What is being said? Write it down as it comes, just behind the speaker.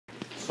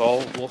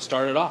So we'll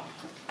start it off.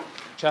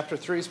 Chapter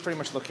 3 is pretty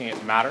much looking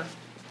at matter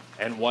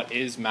and what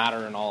is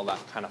matter and all that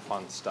kind of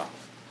fun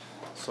stuff.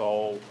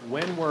 So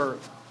when we're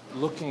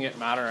looking at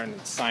matter and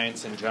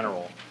science in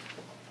general,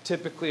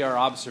 typically our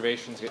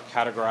observations get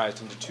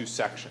categorized into two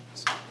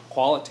sections,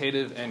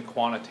 qualitative and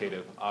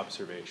quantitative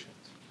observations.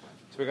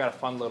 So we got a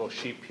fun little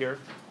sheep here,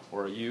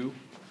 or a U.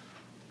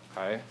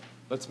 Okay,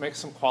 let's make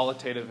some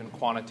qualitative and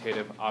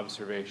quantitative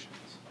observations.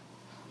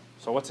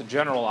 So what's a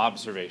general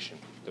observation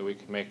that we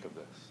can make of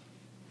this?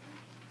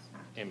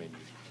 Image.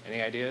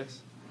 Any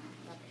ideas?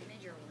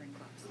 Image or we're in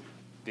class?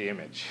 The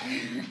image.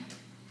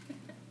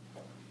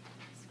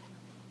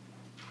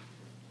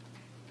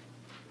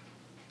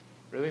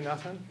 Really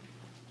nothing?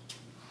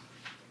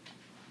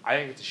 I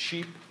think it's a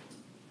sheep.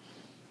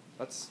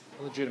 That's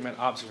a legitimate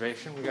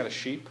observation. We got a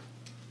sheep.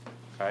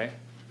 Okay.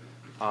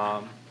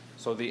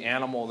 So the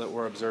animal that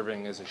we're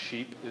observing is a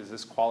sheep. Is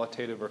this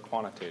qualitative or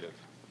quantitative?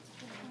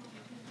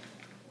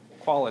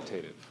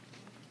 Qualitative.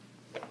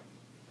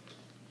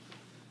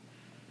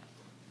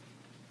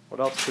 What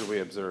else could we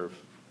observe?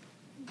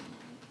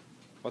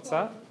 What's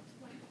that?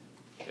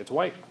 It's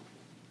white.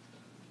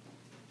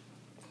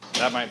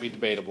 That might be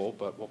debatable,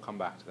 but we'll come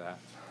back to that.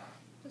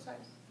 The size.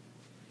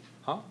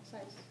 Huh?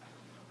 Size.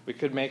 We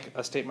could make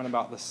a statement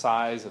about the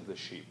size of the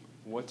sheep.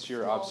 What's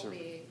your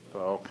observation?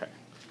 Okay.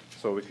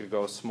 So we could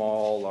go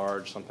small,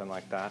 large, something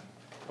like that.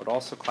 Would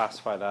also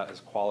classify that as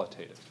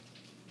qualitative.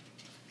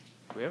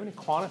 Do we have any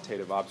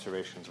quantitative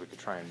observations we could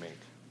try and make?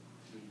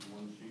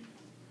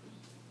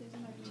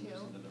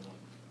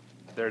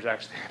 There's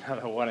actually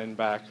another one in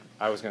back.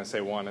 I was going to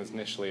say one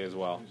initially as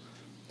well.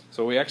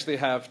 So we actually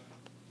have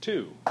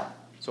two.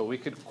 So we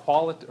could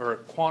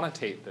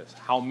quantitate this.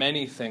 How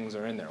many things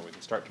are in there? We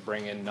can start to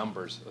bring in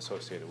numbers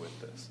associated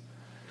with this.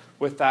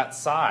 With that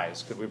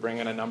size, could we bring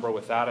in a number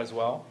with that as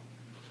well?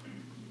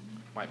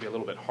 Might be a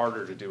little bit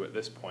harder to do at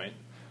this point.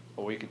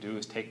 What we could do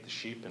is take the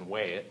sheep and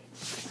weigh it,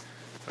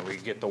 and we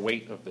could get the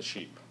weight of the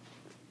sheep.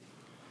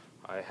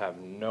 I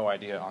have no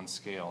idea on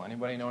scale.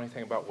 Anybody know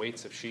anything about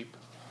weights of sheep?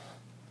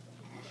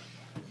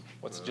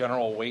 What's the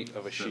general weight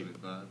of a sheep?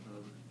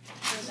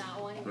 For that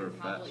one, you're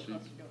probably closer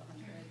to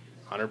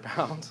 100. 100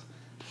 pounds?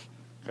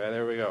 Okay,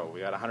 there we go.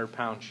 We got a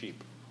 100-pound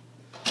sheep.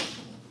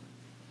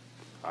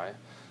 All right.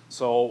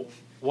 So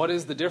what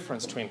is the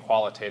difference between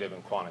qualitative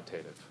and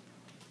quantitative?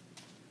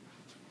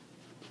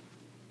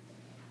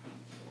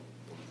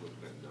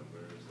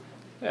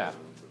 Yeah.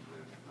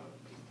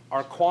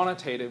 Our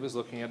quantitative is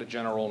looking at a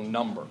general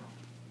number,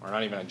 or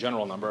not even a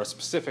general number, a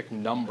specific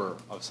number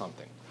of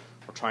something.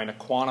 We're trying to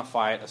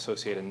quantify it,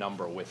 associate a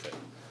number with it.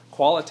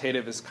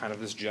 Qualitative is kind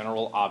of this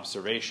general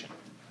observation,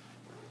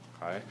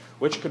 okay,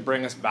 which could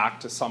bring us back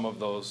to some of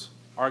those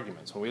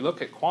arguments. When we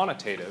look at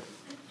quantitative,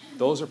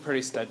 those are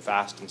pretty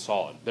steadfast and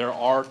solid. There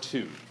are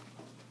two.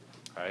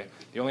 Okay?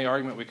 The only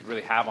argument we could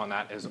really have on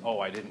that is,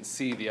 oh, I didn't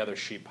see the other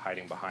sheep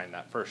hiding behind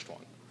that first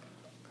one.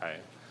 Okay?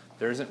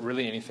 There isn't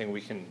really anything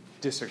we can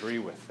disagree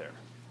with there.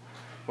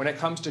 When it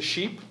comes to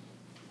sheep,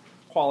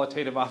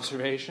 qualitative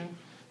observation,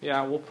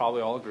 yeah, we'll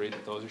probably all agree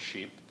that those are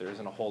sheep. There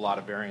isn't a whole lot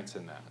of variance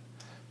in that.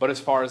 But as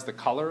far as the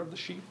color of the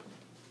sheep,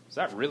 is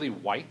that really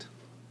white?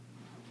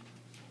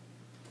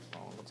 Oh,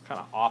 it's kind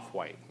of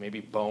off-white,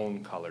 maybe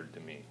bone-colored to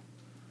me.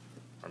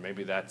 Or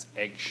maybe that's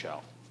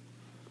eggshell.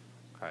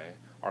 Okay?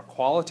 Our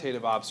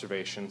qualitative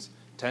observations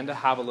tend to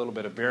have a little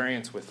bit of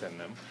variance within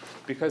them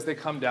because they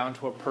come down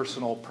to a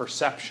personal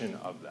perception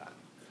of that,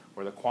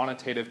 where the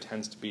quantitative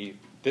tends to be,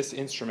 this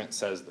instrument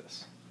says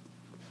this.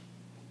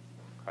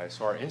 Okay,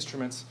 so our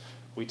instruments,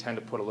 we tend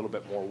to put a little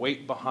bit more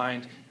weight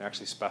behind and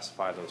actually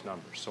specify those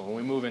numbers. So when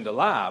we move into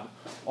lab,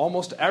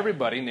 almost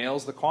everybody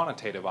nails the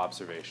quantitative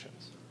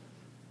observations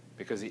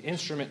because the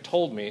instrument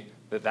told me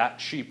that that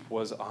sheep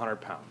was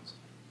 100 pounds.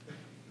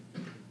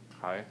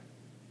 Okay?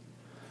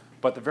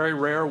 But the very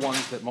rare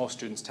ones that most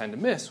students tend to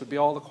miss would be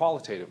all the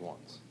qualitative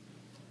ones.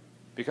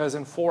 Because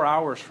in 4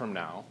 hours from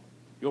now,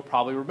 you'll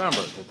probably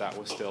remember that that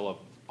was still an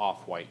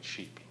off-white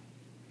sheep.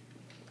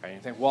 Okay, and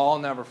you think, well, I'll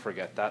never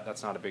forget that.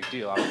 That's not a big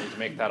deal. I don't need to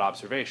make that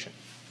observation.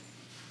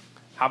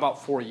 How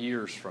about 4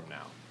 years from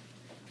now?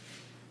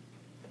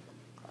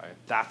 Okay,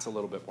 that's a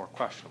little bit more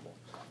questionable.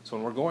 So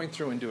when we're going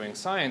through and doing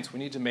science, we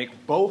need to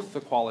make both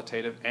the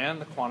qualitative and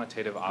the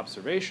quantitative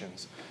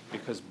observations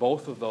because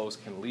both of those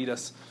can lead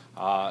us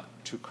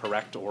to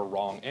correct or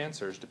wrong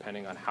answers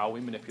depending on how we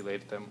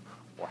manipulate them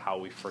or how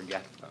we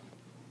forget them.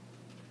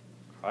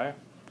 Okay?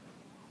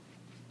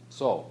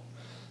 So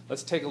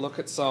let's take a look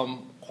at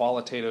some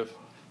qualitative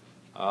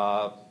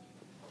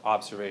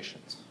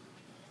observations.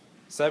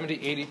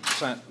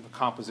 70–80% of the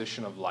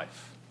composition of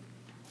life.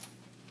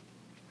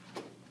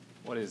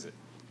 What is it?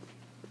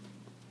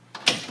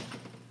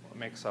 What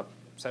makes up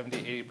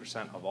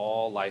 70–80% of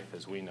all life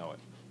as we know it?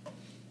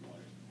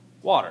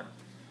 Water.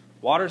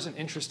 Water is an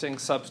interesting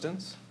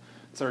substance.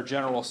 It's our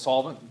general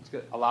solvent.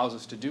 It allows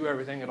us to do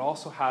everything. It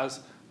also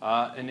has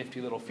a nifty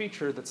little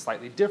feature that's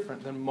slightly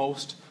different than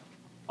most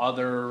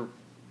other,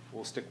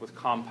 we'll stick with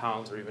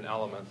compounds or even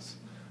elements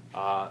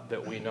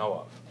that we know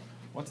of.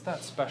 What's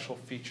that special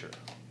feature?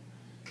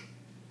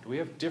 Do we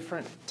have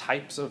different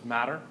types of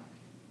matter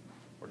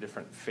or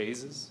different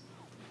phases?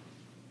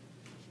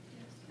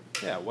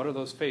 Yeah, what are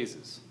those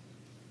phases?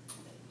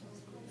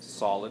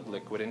 Solid,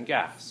 liquid, and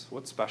gas.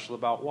 What's special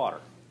about water?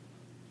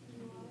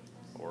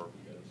 Or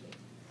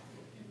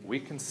we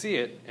can see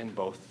it in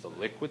both the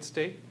liquid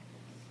state,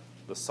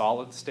 the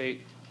solid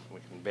state, and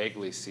we can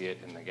vaguely see it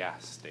in the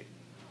gas state.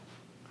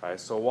 Okay,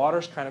 so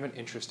water's kind of an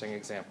interesting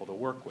example to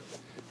work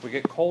with. If we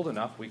get cold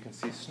enough, we can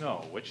see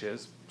snow, which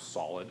is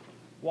solid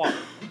water.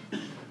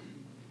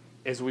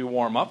 As we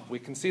warm up, we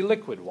can see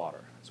liquid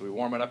water. As we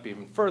warm it up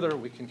even further,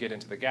 we can get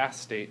into the gas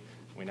state.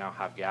 We now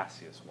have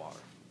gaseous water.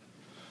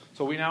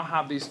 So we now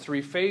have these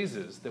three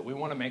phases that we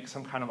want to make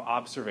some kind of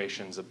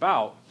observations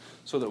about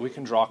so that we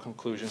can draw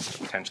conclusions to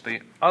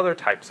potentially other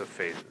types of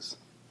phases.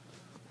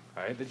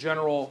 Okay, the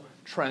general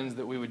trends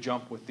that we would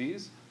jump with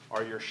these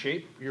are your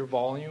shape, your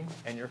volume,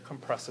 and your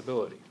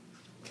compressibility.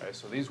 Okay,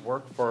 so these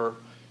work for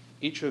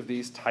each of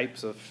these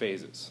types of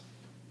phases.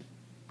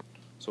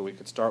 So we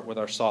could start with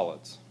our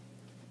solids.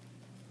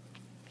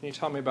 Can you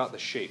tell me about the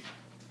shape?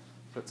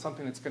 That's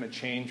something that's going to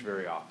change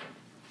very often.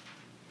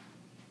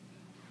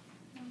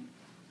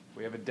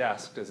 We have a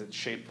desk. Does its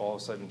shape all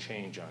of a sudden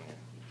change on you?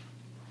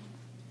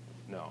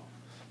 No.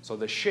 So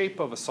the shape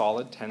of a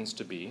solid tends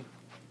to be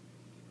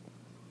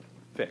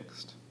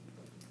fixed.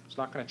 It's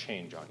not going to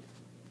change on you.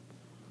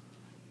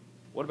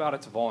 What about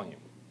its volume?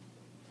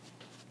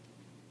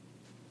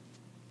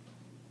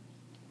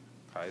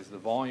 Okay, is the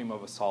volume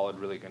of a solid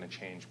really going to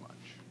change much?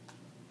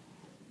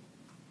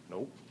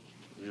 Nope.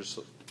 Just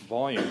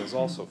volume is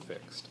also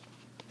fixed.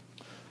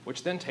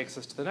 Which then takes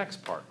us to the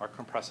next part, our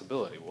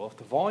compressibility. Well, if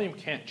the volume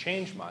can't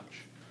change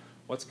much,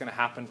 what's going to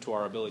happen to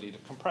our ability to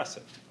compress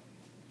it?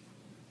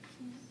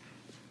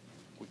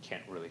 We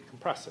can't really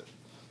compress it.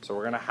 So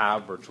we're going to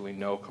have virtually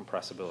no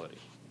compressibility.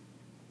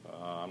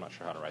 I'm not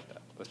sure how to write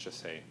that. Let's just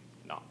say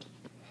not.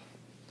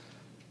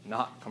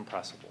 Not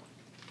compressible.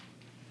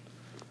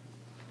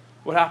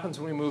 What happens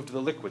when we move to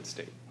the liquid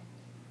state?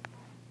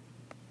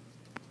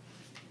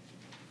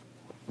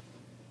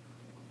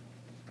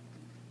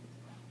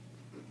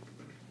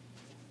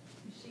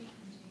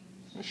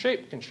 The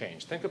shape can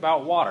change. Think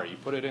about water. You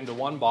put it into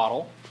one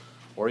bottle,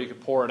 or you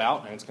could pour it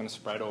out, and it's going to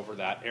spread over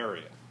that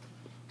area.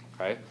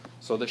 Okay?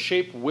 So the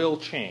shape will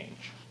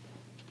change.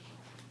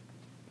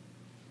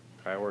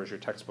 Okay? Or as your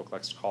textbook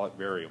likes to call it,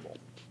 variable.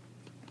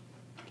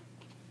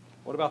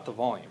 What about the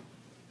volume?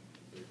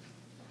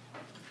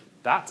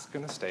 That's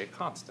going to stay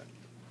constant,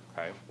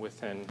 okay,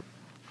 within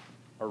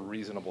a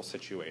reasonable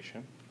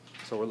situation.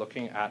 So we're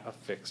looking at a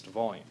fixed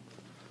volume.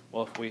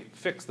 Well, if we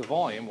fix the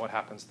volume, what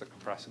happens to the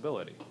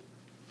compressibility?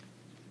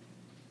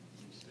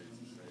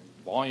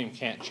 Volume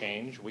can't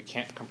change. We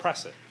can't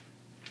compress it.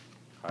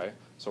 Okay?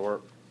 So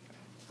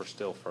we're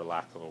still, for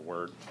lack of a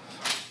word,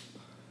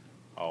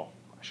 I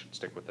should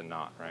stick with the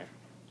not, right?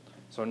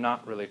 So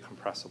not really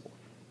compressible.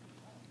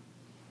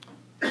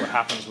 What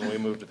happens when we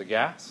move to the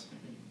gas?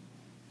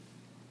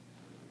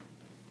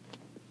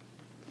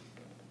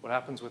 What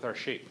happens with our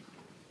shape?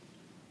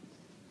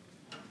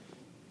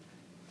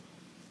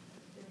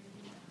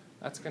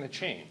 That's going to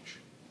change.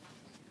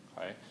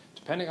 Okay?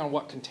 Depending on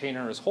what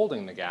container is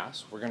holding the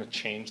gas, we're going to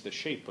change the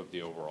shape of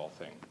the overall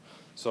thing.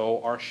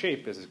 So our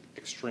shape is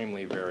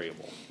extremely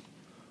variable.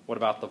 What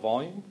about the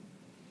volume?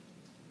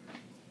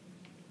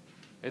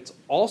 It's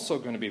also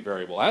going to be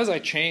variable. As I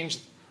change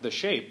the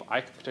shape,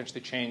 I could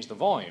potentially change the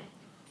volume.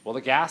 Well,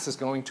 the gas is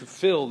going to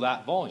fill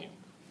that volume.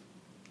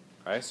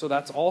 Okay? So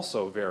that's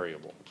also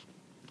variable.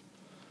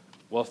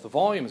 Well, if the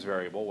volume is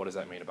variable, what does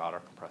that mean about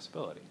our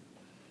compressibility?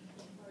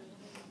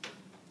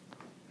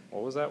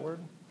 What was that word?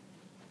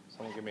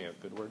 Someone give me a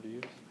good word to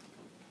use.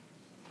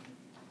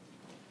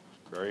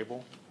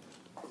 Variable?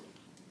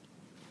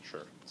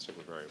 Sure, let's stick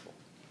with variable.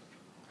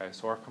 Okay,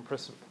 so our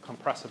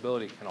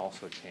compressibility can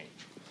also change.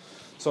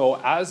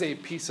 So as a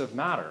piece of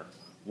matter,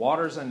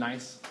 water's a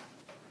nice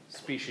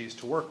species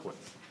to work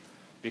with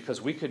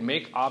because we could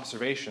make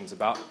observations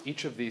about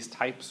each of these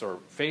types or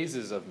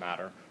phases of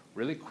matter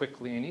really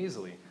quickly and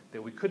easily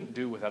that we couldn't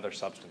do with other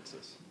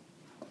substances,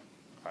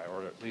 okay,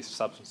 or at least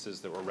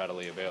substances that were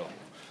readily available.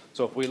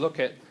 So if we look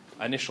at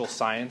initial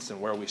science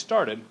and where we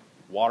started,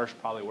 water's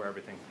probably where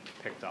everything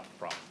picked up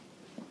from.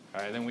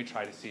 Okay, and then we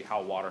try to see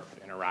how water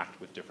could interact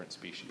with different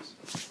species.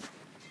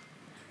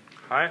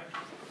 Okay?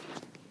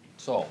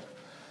 So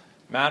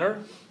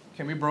matter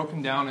can be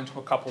broken down into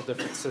a couple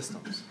different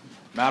systems.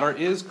 Matter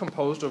is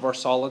composed of our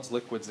solids,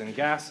 liquids, and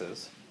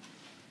gases.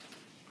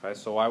 Okay,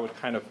 so I would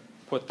kind of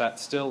put that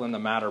still in the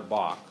matter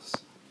box.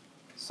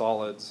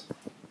 Solids,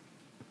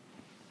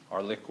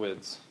 our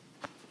liquids,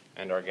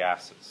 and our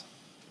gases. Is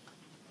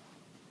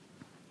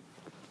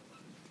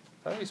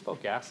that how you spell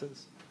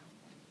gases?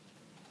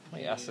 How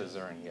many S's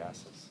are in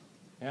gases?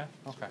 Yeah?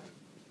 Okay.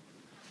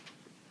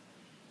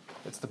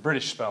 It's the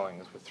British spelling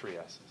is with 3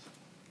 S's.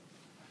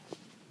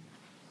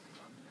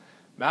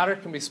 Matter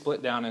can be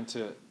split down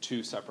into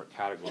 2 separate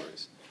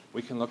categories.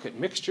 We can look at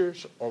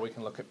mixtures or we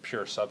can look at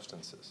pure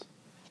substances.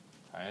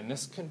 Okay, and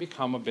this can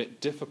become a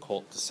bit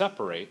difficult to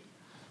separate,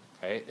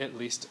 okay, at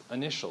least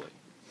initially.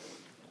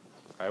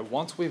 Okay?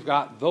 Once we've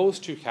got those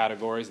two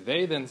categories,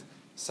 they then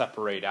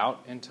separate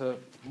out into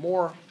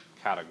more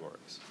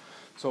categories.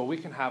 So we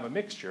can have a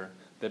mixture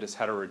that is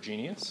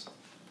heterogeneous,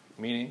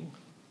 meaning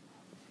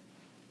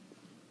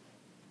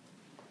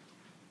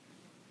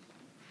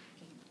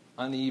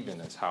uneven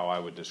is how I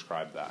would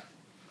describe that.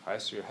 Okay?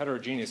 So you're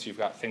heterogeneous, you've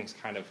got things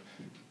kind of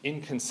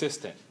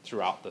inconsistent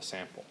throughout the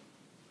sample.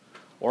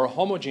 Or a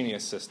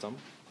homogeneous system,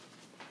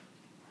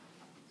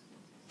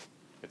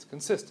 it's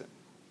consistent.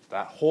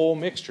 That whole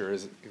mixture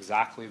is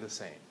exactly the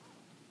same.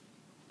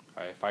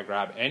 Okay? If I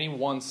grab any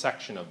one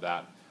section of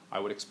that, I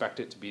would expect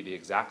it to be the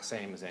exact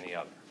same as any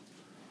other.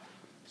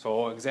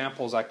 So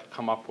examples I could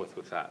come up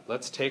with that.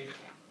 Let's take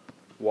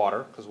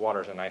water, because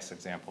water is a nice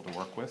example to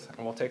work with,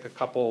 and we'll take a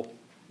couple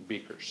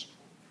beakers.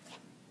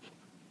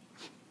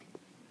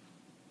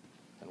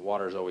 And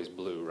water is always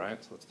blue,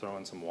 right? So let's throw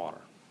in some water.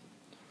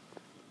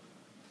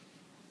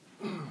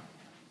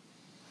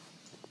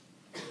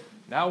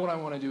 Now what I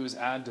want to do is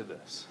add to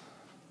this.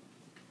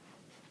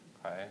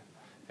 Okay?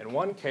 In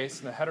one case,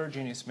 in the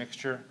heterogeneous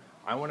mixture,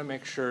 I want to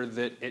make sure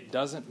that it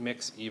doesn't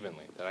mix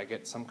evenly, that I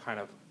get some kind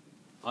of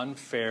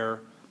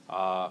unfair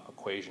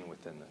equation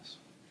within this.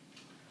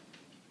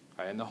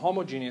 Okay? In the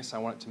homogeneous, I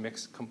want it to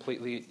mix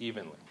completely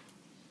evenly.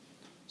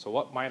 So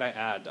what might I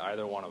add to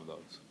either one of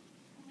those?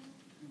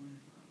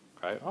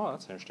 Okay. Oh,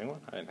 that's an interesting one.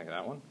 I didn't think of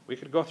that one. We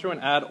could go through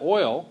and add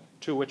oil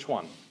to which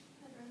one?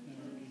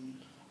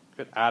 We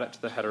could add it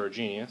to the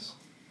heterogeneous,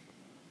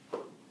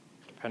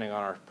 depending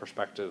on our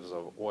perspectives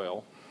of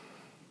oil.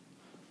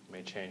 It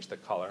may change the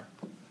color.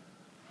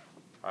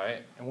 All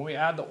right. And when we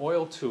add the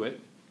oil to it,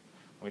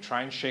 we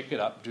try and shake it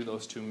up, do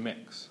those two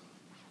mix?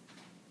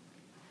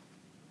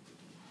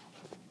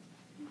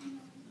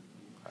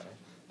 Okay.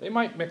 They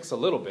might mix a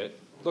little bit.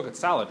 Look at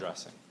salad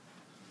dressing.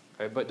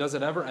 Okay, but does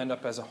it ever end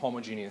up as a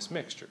homogeneous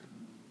mixture?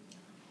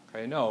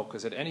 Okay, no,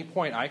 because at any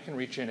point I can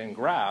reach in and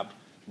grab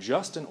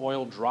just an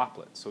oil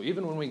droplet. So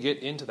even when we get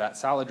into that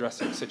salad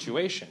dressing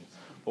situation,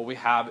 what we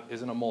have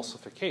is an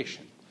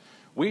emulsification.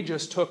 We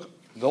just took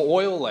the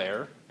oil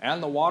layer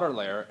and the water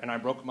layer, and I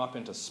broke them up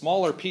into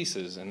smaller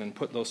pieces and then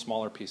put those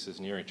smaller pieces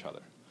near each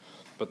other.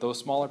 But those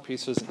smaller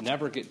pieces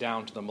never get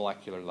down to the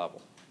molecular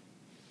level.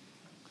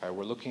 Okay,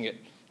 we're looking at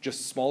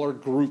just smaller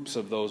groups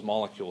of those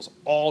molecules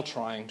all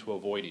trying to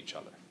avoid each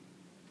other.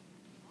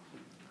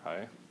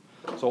 Okay?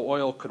 So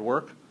oil could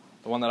work.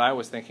 The one that I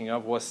was thinking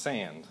of was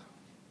sand.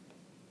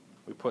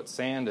 We put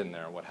sand in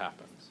there, what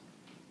happens?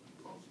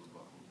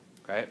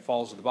 Okay, it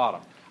falls to the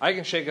bottom. I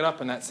can shake it up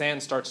and that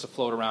sand starts to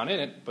float around in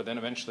it, but then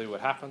eventually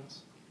what happens?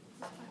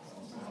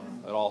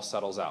 It all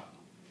settles out.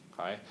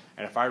 Okay?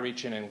 And if I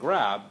reach in and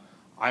grab,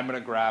 I'm going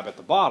to grab at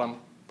the bottom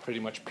pretty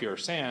much pure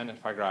sand. And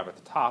if I grab at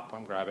the top,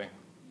 I'm grabbing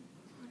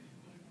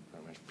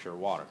pretty much pure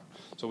water.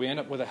 So we end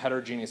up with a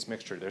heterogeneous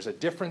mixture. There's a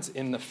difference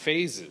in the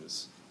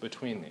phases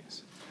between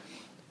these.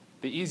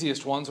 The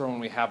easiest ones are when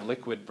we have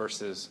liquid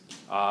versus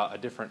a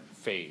different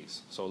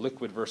phase. So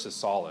liquid versus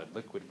solid,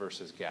 liquid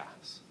versus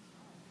gas.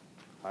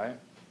 Okay?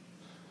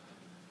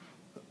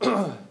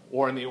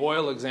 Or in the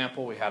oil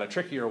example, we had a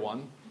trickier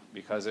one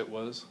because it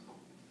was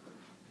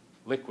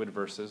liquid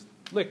versus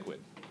liquid.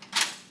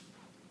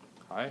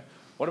 Okay?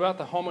 What about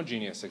the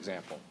homogeneous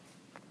example?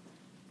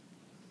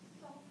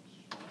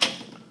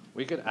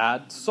 We could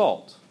add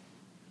salt.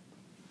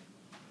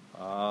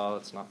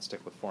 Let's not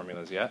stick with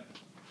formulas yet.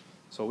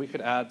 So we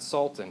could add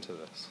salt into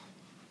this.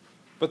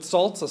 But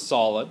salt's a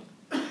solid.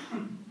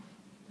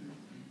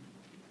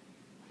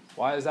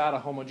 Why is that a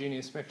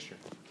homogeneous mixture?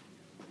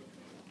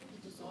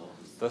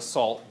 The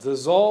salt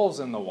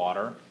dissolves in the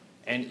water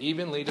and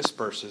evenly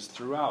disperses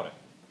throughout it.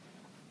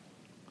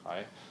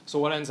 Okay? So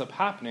what ends up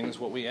happening is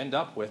what we end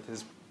up with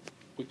is,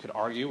 we could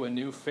argue, a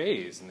new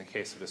phase in the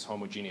case of this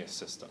homogeneous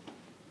system.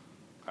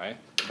 Okay?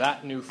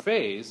 That new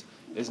phase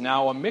is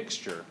now a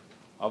mixture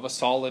of a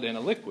solid and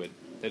a liquid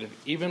that have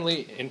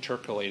evenly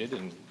intercalated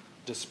and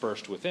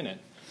dispersed within it.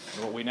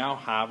 And what we now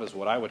have is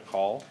what I would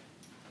call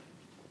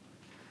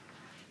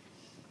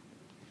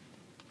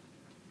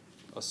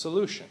a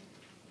solution.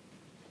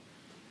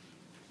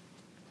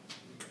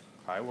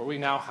 Okay, where we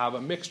now have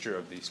a mixture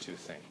of these two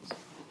things.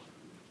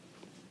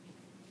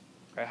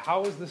 Okay,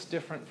 how is this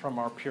different from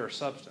our pure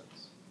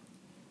substance?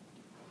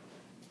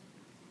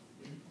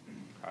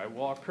 Okay,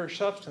 well, our pure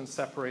substance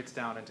separates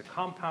down into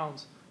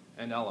compounds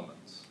and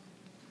elements.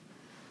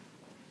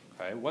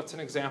 Okay, what's an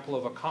example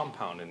of a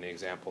compound in the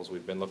examples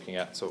we've been looking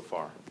at so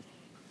far?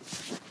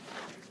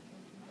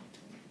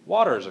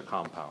 Water is a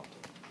compound.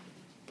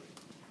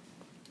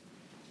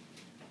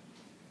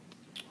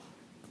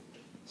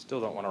 Still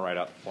don't want to write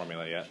out the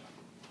formula yet.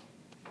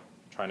 I'm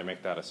trying to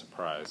make that a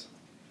surprise.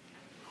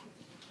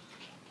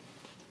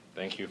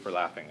 Thank you for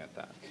laughing at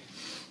that.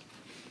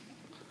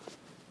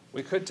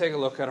 We could take a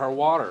look at our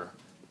water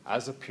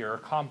as a pure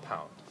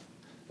compound.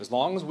 As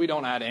long as we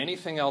don't add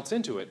anything else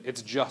into it,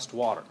 it's just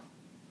water.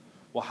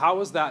 Well, how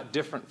is that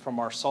different from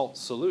our salt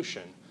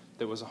solution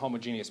that was a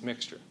homogeneous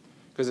mixture?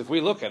 Because if we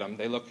look at them,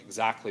 they look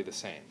exactly the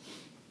same.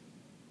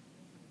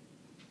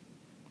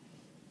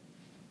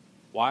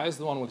 Why is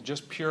the one with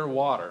just pure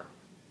water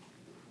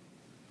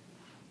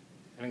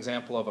an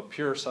example of a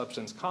pure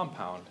substance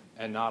compound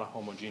and not a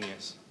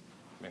homogeneous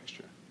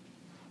mixture.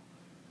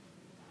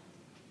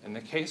 In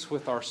the case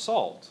with our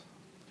salt,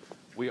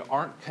 we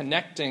aren't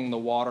connecting the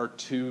water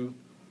to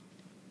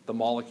the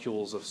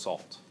molecules of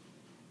salt.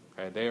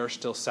 Okay? They are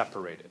still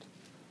separated.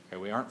 Okay?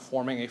 We aren't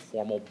forming a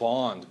formal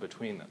bond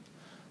between them.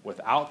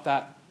 Without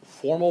that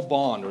formal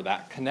bond or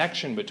that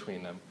connection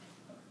between them,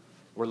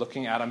 we're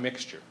looking at a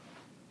mixture.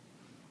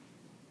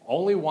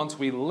 Only once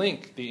we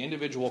link the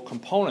individual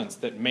components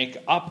that make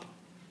up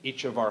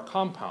each of our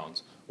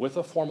compounds with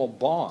a formal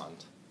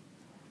bond,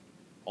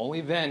 only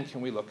then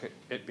can we look at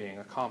it being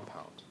a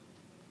compound.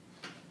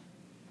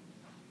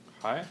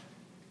 Okay?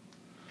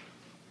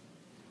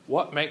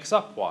 What makes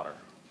up water?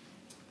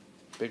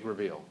 Big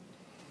reveal.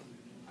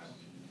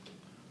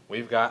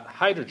 We've got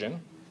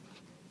hydrogen.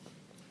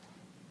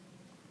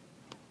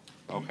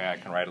 Okay, I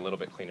can write a little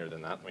bit cleaner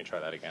than that. Let me try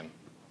that again.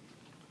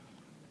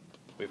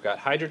 We've got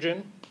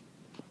hydrogen,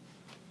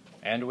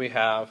 and we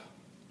have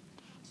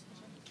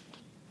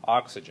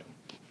oxygen.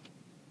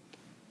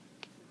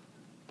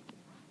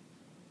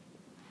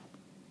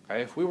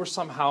 Okay, if we were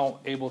somehow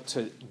able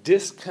to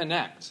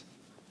disconnect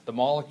the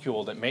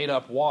molecule that made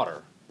up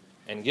water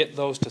and get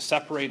those to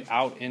separate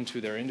out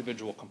into their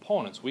individual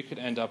components, we could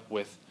end up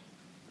with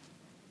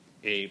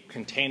a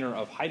container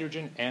of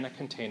hydrogen and a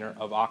container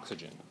of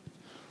oxygen.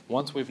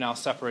 Once we've now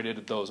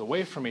separated those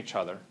away from each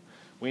other,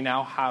 we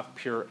now have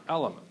pure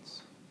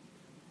elements.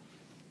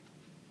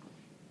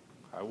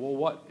 Okay, well,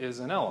 what is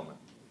an element?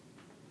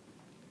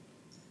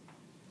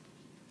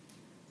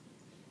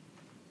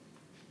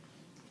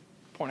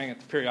 Pointing at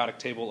the periodic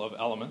table of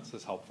elements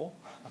is helpful.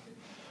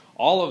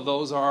 All of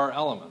those are our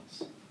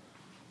elements.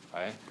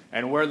 Okay?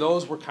 And where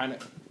those were kind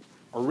of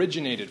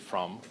originated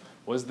from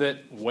was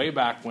that way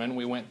back when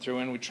we went through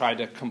and we tried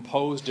to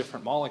compose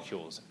different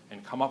molecules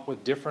and come up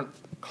with different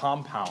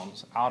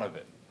compounds out of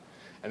it.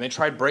 And they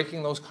tried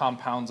breaking those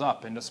compounds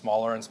up into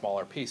smaller and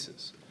smaller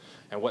pieces.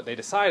 And what they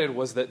decided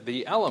was that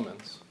the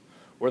elements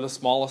were the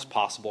smallest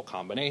possible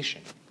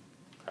combination,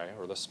 okay,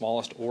 or the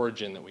smallest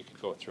origin that we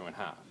could go through and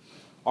have.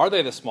 Are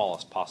they the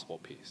smallest possible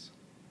piece?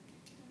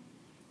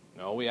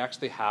 No, we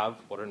actually have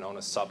what are known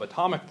as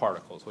subatomic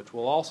particles, which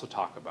we'll also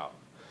talk about,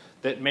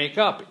 that make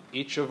up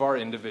each of our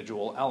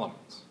individual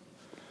elements.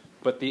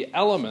 But the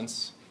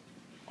elements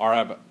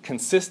are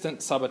consistent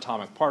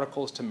subatomic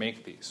particles to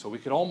make these. So we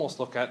could almost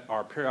look at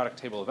our periodic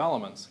table of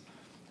elements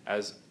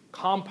as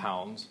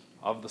compounds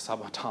of the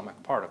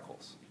subatomic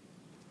particles.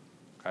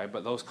 Okay,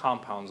 but those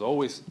compounds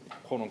always,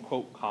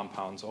 quote-unquote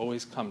compounds,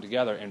 always come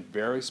together in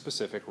very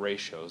specific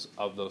ratios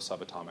of those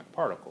subatomic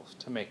particles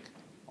to make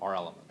our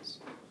elements.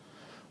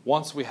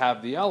 Once we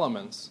have the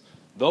elements,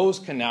 those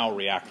can now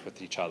react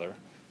with each other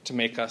to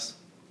make us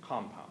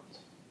compounds.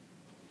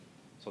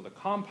 So the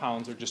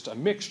compounds are just a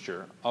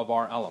mixture of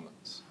our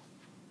elements,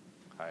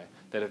 okay,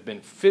 that have been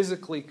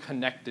physically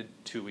connected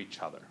to each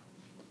other.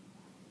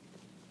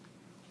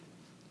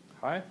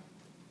 Okay?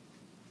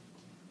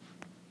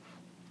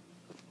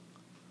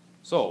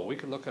 So we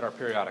could look at our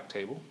periodic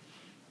table.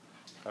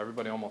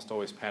 Everybody almost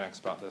always panics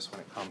about this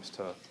when it comes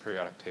to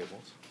periodic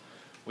tables.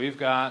 We've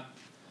got,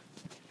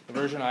 the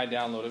version I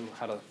downloaded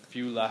had a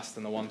few less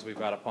than the ones we've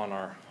got up on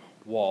our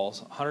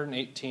walls,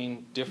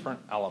 118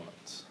 different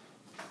elements.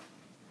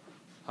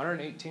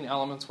 118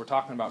 elements, we're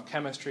talking about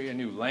chemistry, a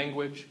new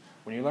language.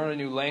 When you learn a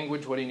new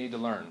language, what do you need to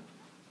learn?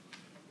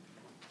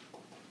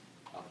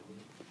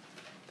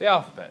 The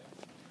alphabet.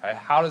 Okay?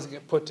 How does it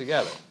get put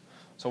together?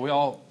 So we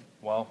all,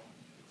 well,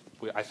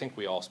 I think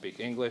we all speak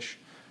English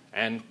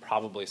and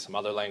probably some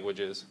other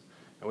languages,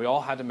 and we all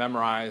had to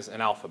memorize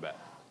an alphabet.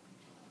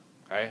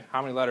 Okay?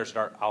 How many letters did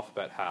our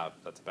alphabet have?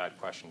 That's a bad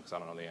question because I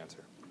don't know the answer.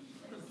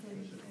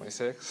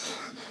 26?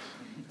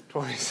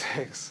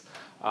 26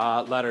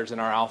 letters in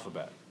our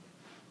alphabet.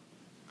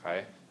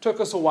 Okay? Took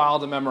us a while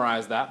to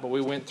memorize that, but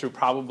we went through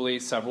probably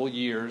several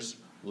years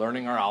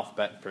learning our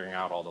alphabet and figuring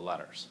out all the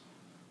letters.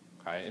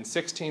 Okay? In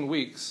 16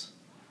 weeks,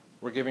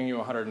 we're giving you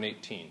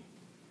 118.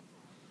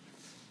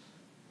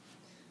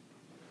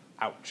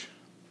 Ouch.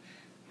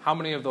 How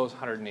many of those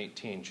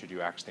 118 should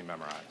you actually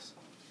memorize?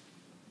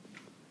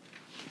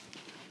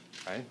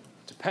 Okay?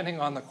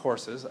 Depending on the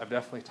courses, I've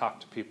definitely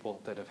talked to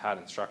people that have had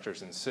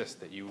instructors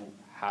insist that you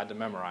had to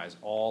memorize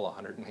all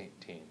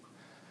 118.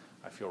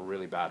 I feel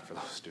really bad for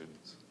those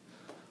students.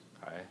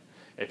 Okay?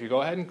 If you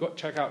go ahead and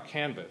check out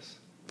Canvas,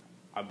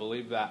 I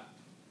believe that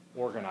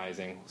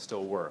organizing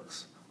still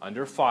works.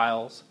 Under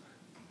Files,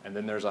 and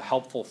then there's a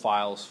Helpful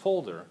Files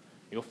folder,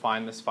 you'll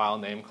find this file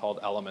name called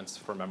Elements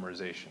for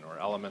Memorization, or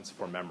Elements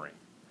for Memory.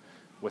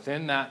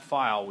 Within that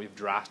file, we've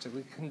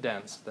drastically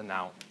condensed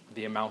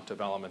the amount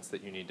of elements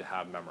that you need to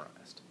have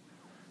memorized.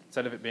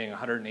 Instead of it being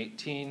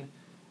 118,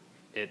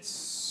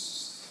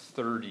 it's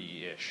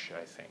 30-ish,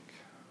 I think.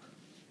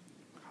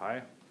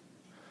 Okay?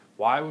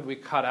 Why would we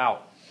cut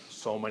out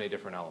so many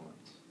different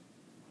elements?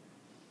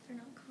 They're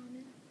not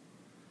common.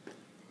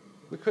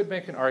 We could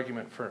make an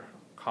argument for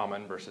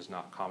common versus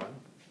not common.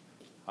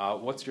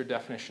 What's your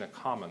definition of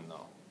common,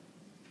 though?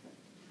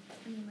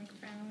 I mean, like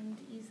found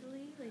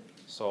easily, like.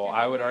 So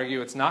I would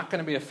argue it's not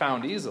going to be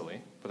found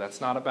easily, but that's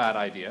not a bad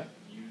idea.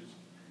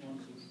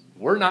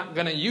 We're not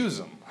going to use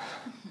them.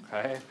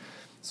 Okay?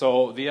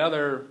 So the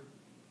other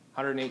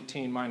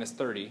 118 minus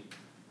 30,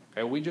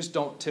 okay, we just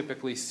don't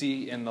typically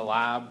see in the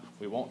lab.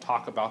 We won't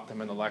talk about them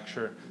in the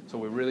lecture, so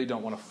we really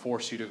don't want to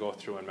force you to go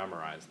through and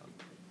memorize them.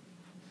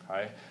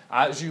 Okay?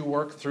 As you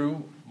work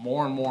through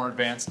more and more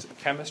advanced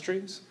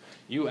chemistries,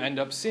 you end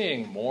up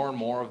seeing more and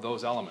more of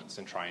those elements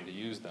and trying to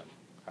use them.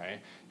 Okay?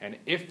 And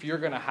if you're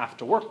going to have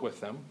to work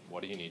with them,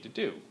 what do you need to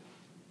do?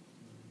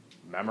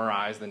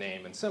 Memorize the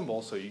name and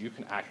symbol so you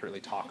can accurately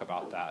talk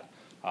about that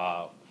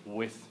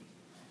with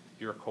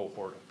your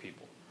cohort of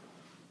people.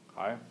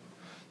 Okay?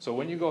 So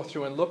when you go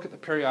through and look at the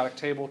periodic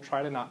table,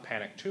 try to not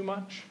panic too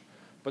much,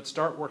 but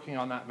start working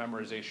on that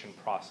memorization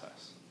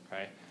process.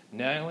 Okay?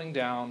 Nailing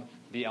down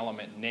the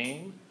element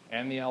name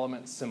and the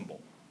element symbol.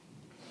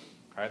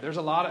 Okay? There's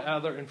a lot of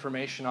other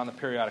information on the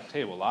periodic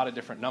table, a lot of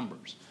different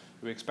numbers.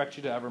 Do we expect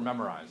you to ever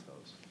memorize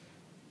those?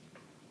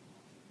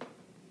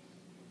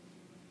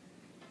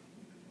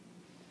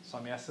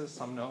 Some yeses,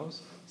 some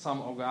nos,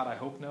 some, oh God, I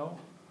hope no.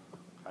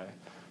 Okay.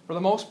 For the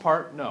most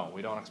part, no,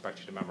 we don't expect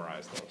you to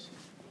memorize those.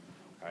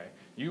 Okay.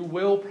 You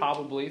will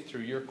probably,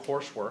 through your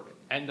coursework,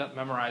 end up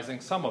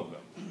memorizing some of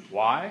them.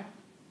 Why?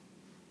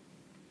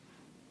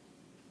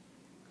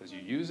 Because you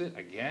use it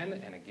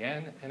again and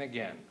again and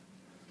again.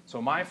 So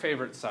my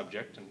favorite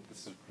subject, and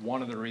this is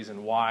one of the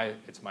reasons why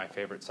it's my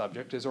favorite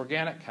subject, is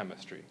organic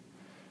chemistry.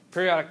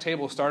 Periodic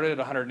table started at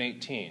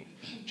 118.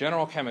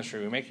 General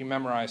chemistry, we make you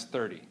memorize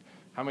 30.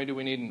 How many do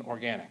we need in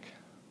organic?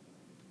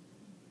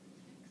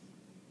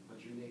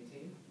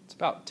 118? It's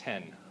about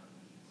 10.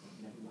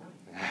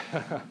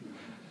 Never mind.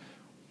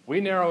 We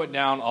narrow it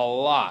down a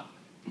lot,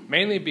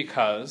 mainly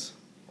because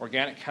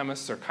organic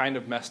chemists are kind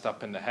of messed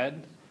up in the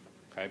head,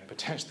 okay,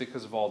 potentially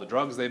because of all the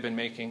drugs they've been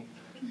making.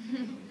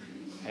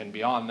 And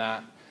beyond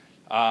that,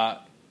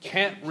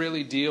 can't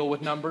really deal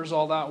with numbers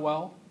all that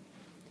well.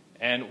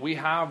 And we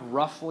have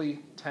roughly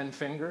 10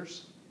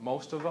 fingers,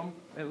 most of them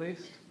at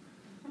least.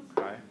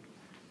 Okay?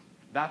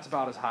 That's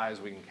about as high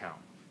as we can count.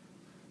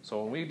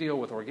 So when we deal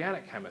with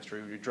organic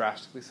chemistry, we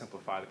drastically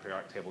simplify the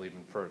periodic table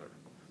even further.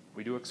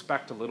 We do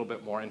expect a little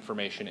bit more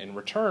information in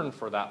return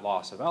for that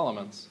loss of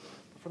elements,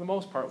 but for the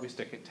most part, we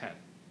stick at 10.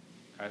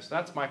 Okay? So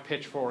that's my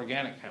pitch for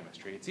organic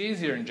chemistry. It's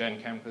easier in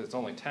Gen Chem because it's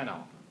only 10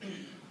 elements.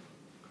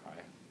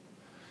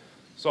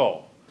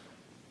 So,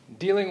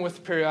 dealing with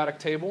the periodic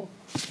table,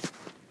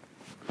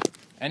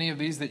 any of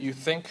these that you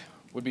think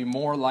would be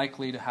more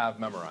likely to have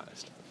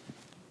memorized?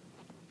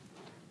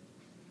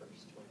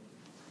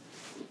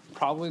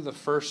 Probably the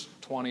first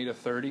 20 to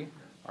 30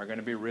 are going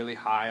to be really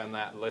high on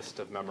that list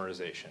of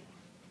memorization.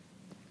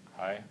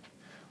 Okay?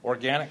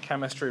 Organic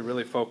chemistry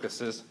really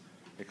focuses,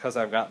 because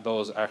I've got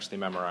those actually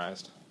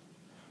memorized.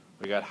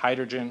 We got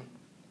hydrogen,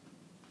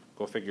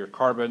 go figure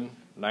carbon,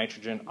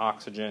 nitrogen,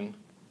 oxygen,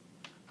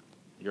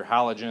 your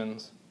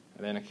halogens,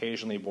 and then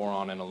occasionally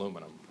boron and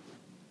aluminum.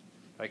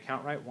 Did I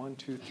count right? 1,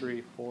 2,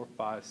 3, 4,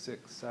 5,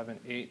 6, 7,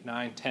 8,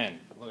 9, 10.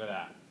 Look at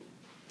that.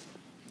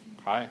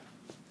 Okay.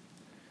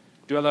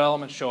 Do other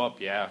elements show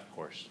up? Yeah, of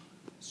course.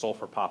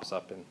 Sulfur pops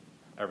up in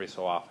every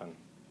so often.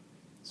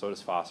 So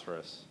does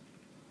phosphorus.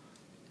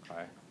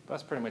 Okay.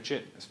 That's pretty much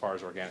it as far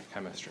as organic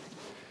chemistry.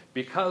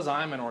 Because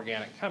I'm an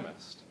organic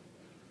chemist,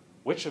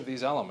 which of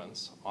these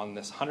elements on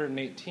this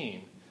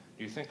 118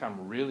 do you think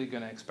I'm really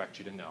going to expect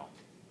you to know?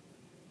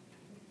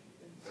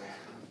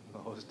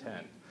 Those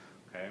 10,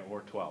 okay,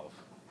 or 12.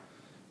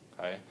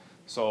 Okay?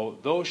 So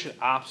those should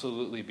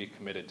absolutely be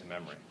committed to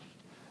memory.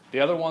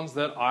 The other ones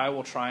that I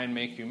will try and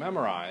make you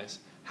memorize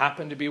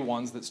happen to be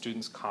ones that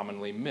students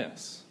commonly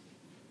miss.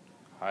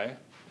 Okay?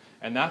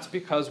 And that's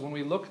because when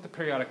we look at the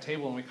periodic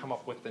table and we come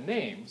up with the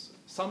names,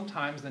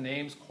 sometimes the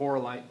names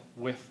correlate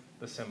with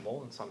the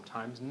symbol and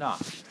sometimes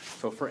not.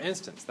 So for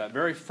instance, that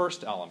very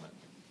first element,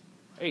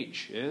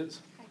 H,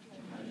 is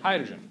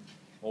hydrogen.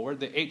 Well,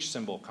 where'd the H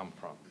symbol come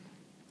from?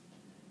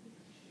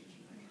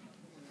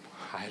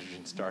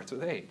 Hydrogen starts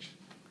with H.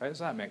 Okay,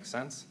 so that makes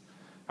sense.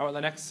 How about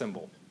the next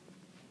symbol?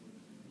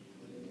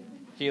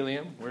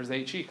 Helium. Where's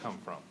HE come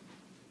from?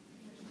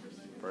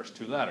 First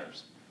two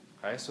letters.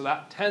 Okay, so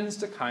that tends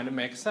to kind of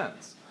make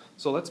sense.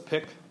 So let's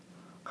pick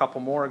a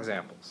couple more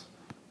examples.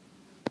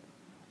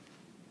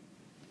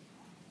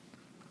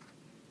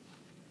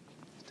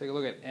 Let's take a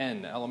look at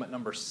N, element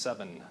number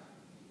 7.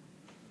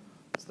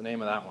 What's the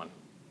name of that one?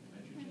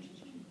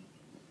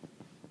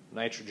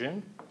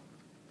 Nitrogen.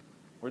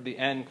 Where'd the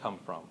N come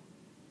from?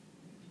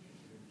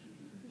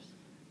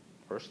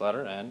 First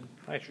letter, N,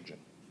 nitrogen.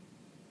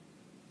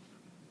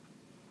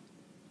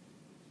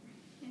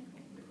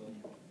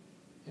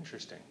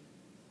 Interesting.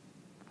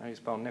 How do you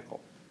spell nickel?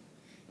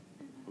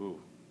 Ooh,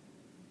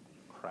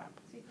 crap.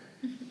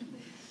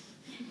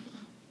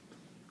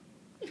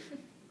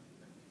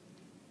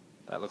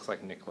 That looks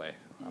like nickel.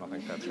 I don't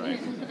think that's right.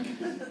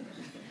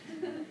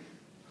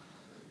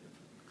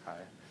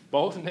 Okay.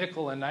 Both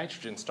nickel and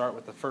nitrogen start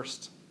with the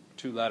first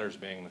two letters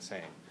being the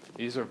same.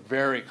 These are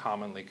very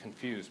commonly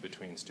confused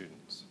between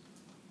students.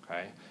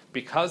 Okay?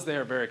 Because they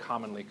are very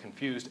commonly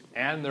confused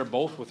and they're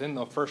both within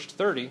the first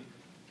 30,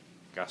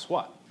 guess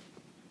what?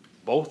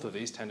 Both of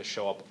these tend to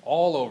show up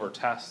all over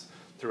tests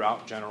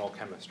throughout general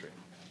chemistry.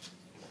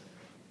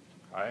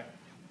 Okay?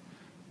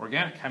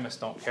 Organic chemists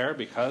don't care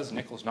because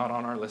nickel's not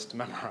on our list to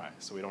memorize,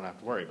 so we don't have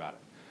to worry about it.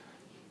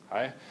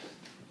 Okay?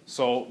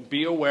 So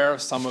be aware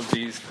of some of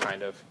these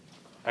kind of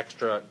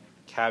extra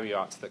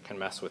caveats that can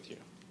mess with you.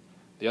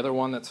 The other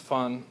one that's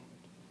fun,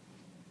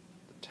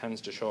 that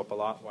tends to show up a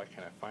lot, why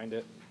can't I find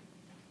it?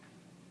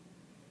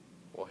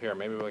 Well, here,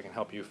 maybe we can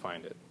help you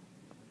find it.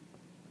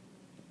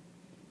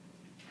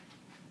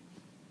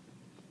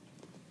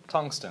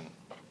 Tungsten.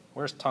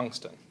 Where's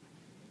tungsten?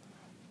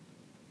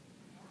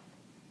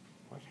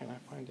 Why can't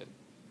I find it?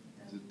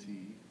 Is it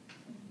T?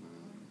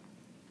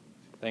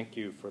 Thank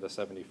you for the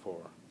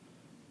 74.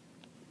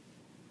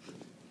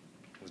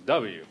 It's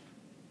W.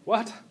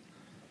 What?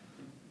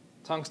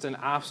 Tungsten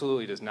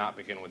absolutely does not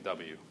begin with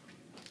W.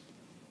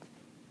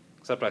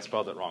 Except I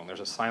spelled it wrong. There's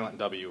a silent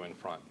W in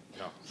front.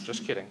 No,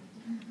 just kidding.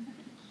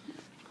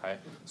 Okay.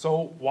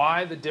 So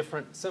why the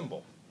different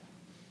symbol?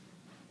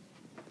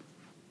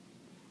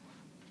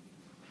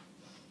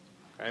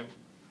 Okay.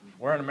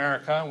 We're in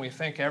America and we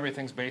think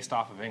everything's based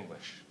off of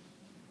English.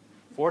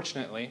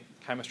 Fortunately,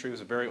 chemistry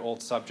was a very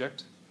old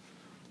subject.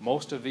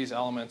 Most of these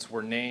elements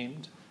were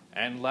named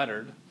and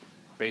lettered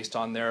based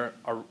on their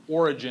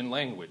origin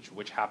language,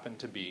 which happened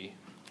to be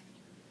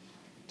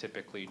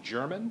typically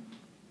German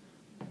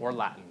or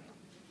Latin.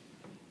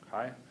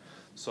 Okay?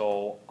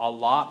 So a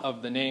lot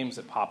of the names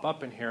that pop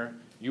up in here,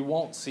 you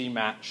won't see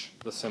match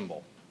the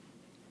symbol.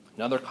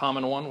 Another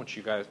common one, which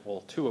you guys,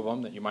 well, two of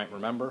them that you might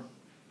remember,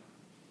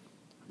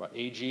 about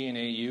AG and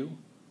AU,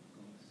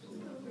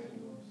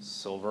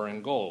 silver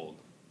and gold.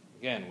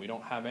 Again, we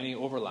don't have any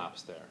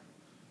overlaps there.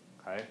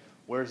 Okay?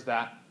 Where's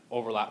that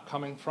overlap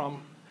coming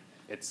from?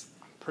 It's,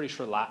 I'm pretty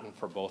sure, Latin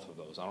for both of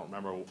those. I don't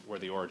remember where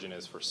the origin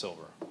is for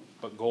silver.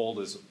 But gold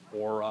is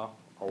aura,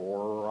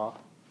 aurora,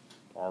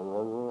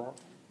 aurora,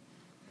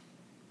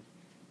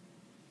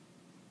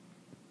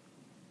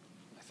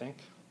 I think.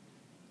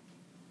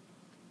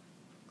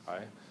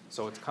 Okay?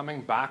 So it's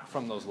coming back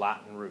from those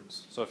Latin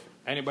roots. So if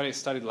anybody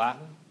studied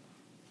Latin,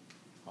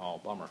 oh,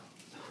 bummer.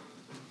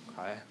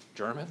 Okay?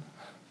 German?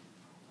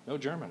 No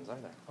Germans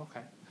either.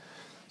 Okay.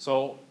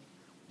 So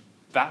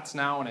that's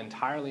now an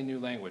entirely new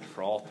language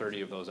for all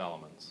 30 of those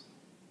elements.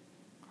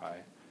 Okay?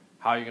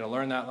 How are you going to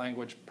learn that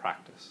language?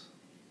 Practice.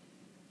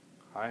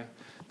 Okay?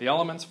 The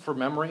elements for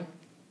memory,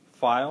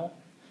 file,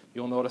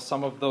 you'll notice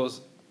some of those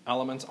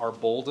elements are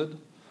bolded.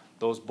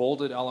 Those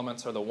bolded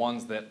elements are the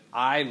ones that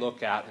I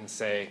look at and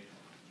say,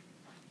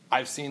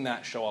 I've seen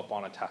that show up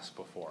on a test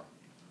before.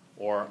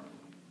 Or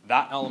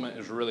that element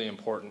is really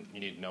important,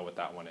 you need to know what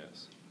that one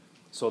is.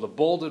 So the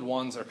bolded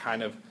ones are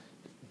kind of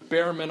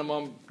bare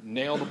minimum,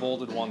 nail the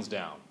bolded ones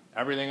down.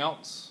 Everything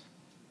else,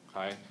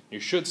 okay, you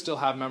should still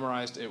have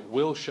memorized. It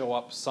will show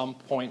up some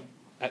point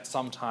at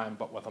some time,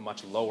 but with a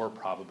much lower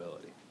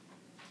probability.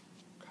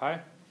 Okay?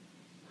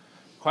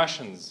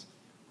 Questions?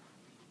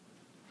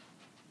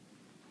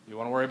 You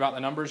want to worry about the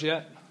numbers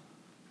yet?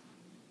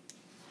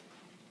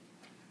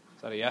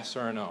 Is that a yes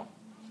or a no?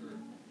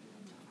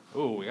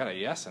 Sure. Ooh, we got a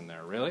yes in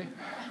there, really?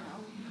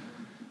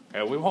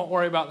 Okay, we won't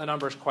worry about the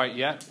numbers quite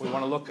yet. We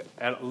want to look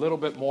at a little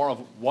bit more of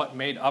what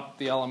made up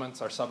the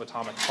elements, our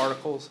subatomic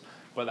particles,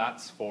 but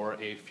that's for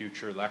a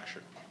future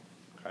lecture.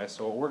 Okay,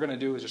 so what we're going to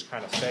do is just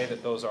kind of say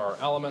that those are our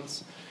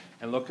elements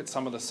and look at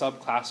some of the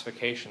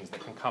subclassifications that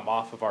can come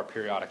off of our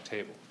periodic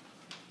table.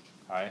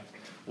 Okay?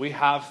 We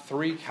have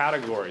three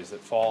categories that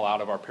fall out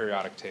of our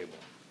periodic table: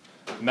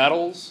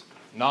 metals,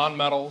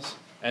 nonmetals,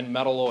 and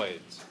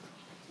metalloids.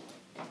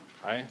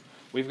 Okay?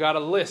 We've got a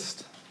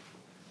list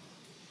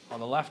on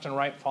the left and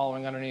right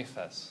following underneath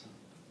this.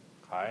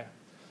 Okay?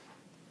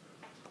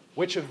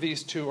 Which of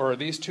these two, or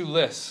these two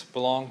lists,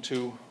 belong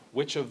to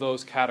which of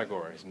those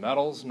categories?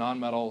 Metals,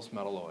 nonmetals,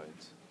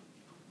 metalloids.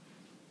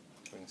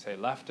 We can say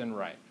left and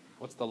right.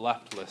 What's the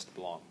left list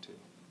belong to?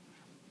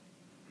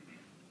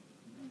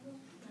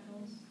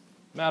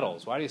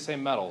 Metals. Why do you say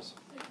metals?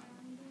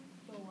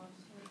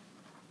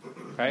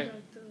 Okay.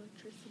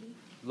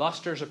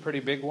 Luster's a pretty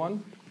big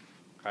one.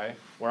 Okay.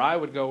 Where I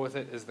would go with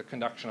it is the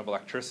conduction of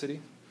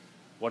electricity.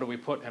 What do we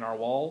put in our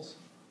walls?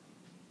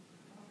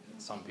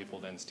 Some people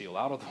then steal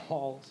out of the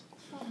walls.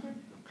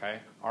 Okay.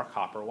 Our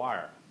copper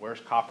wire. Where's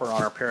copper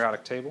on our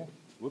periodic table?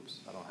 Whoops,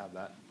 I don't have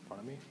that in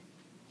front of me.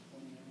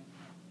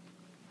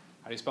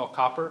 How do you spell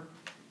copper?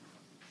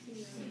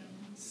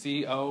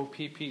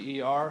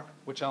 C-O-P-P-E-R.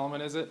 Which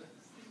element is it?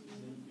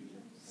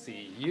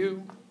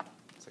 Cu.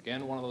 It's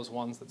again one of those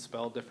ones that's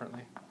spelled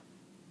differently.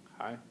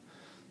 Okay.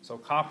 So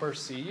copper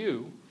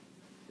Cu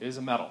is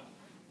a metal.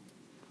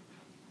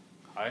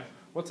 Okay.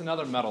 What's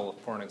another metal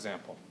for an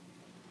example?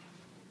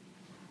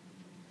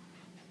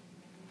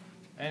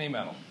 Any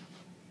metal.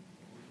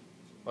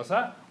 What's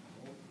that?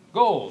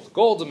 Gold.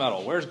 Gold's a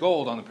metal. Where's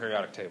gold on the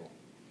periodic table?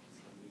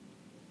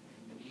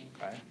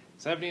 Okay.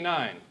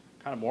 79.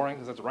 Kind of boring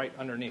because that's right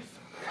underneath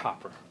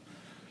copper.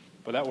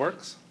 But that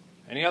works.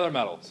 Any other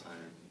metals?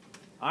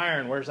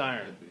 Iron. Where's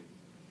iron?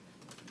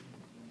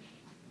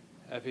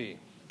 Fe.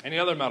 Any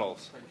other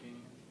metals?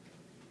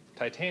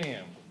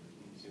 Titanium.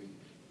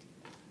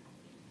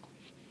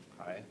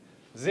 Okay.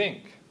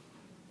 Zinc.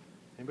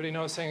 Anybody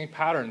notice any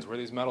patterns where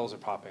these metals are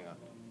popping up?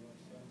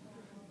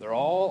 They're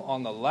all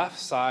on the left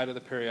side of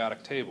the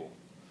periodic table.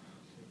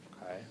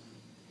 Okay.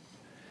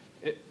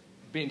 It'd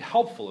be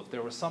helpful if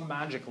there was some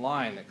magic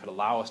line that could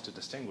allow us to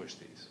distinguish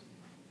these.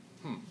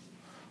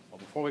 Well,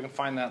 before we can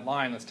find that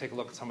line, let's take a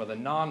look at some of the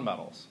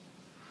nonmetals.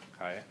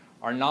 Okay.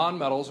 Our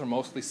nonmetals are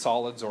mostly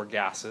solids or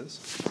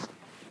gases.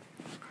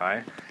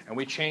 Okay. And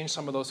we change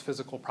some of those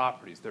physical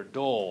properties. They're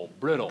dull,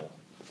 brittle,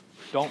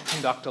 don't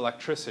conduct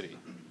electricity.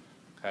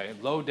 Okay.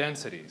 Low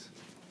densities.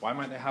 Why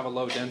might they have a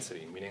low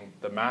density? Meaning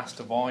the mass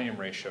to volume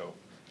ratio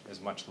is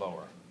much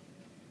lower.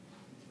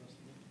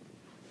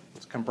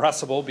 It's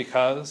compressible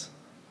because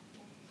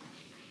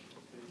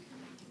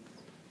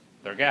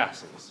they're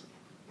gases.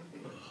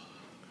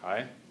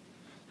 Okay?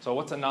 So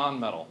what's a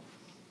nonmetal?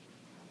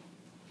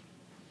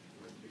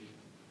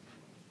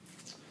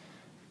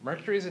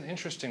 Mercury is an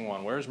interesting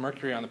one. Where's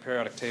Mercury on the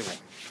periodic table?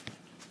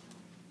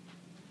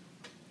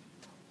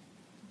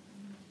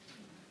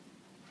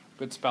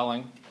 Good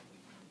spelling.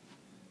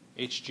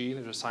 Hg,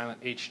 there's a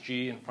silent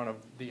Hg in front of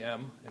the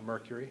M in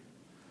Mercury.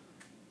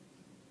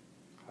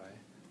 Okay.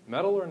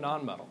 Metal or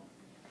nonmetal?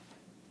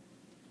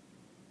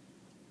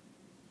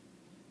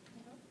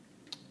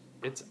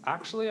 It's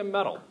actually a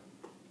metal.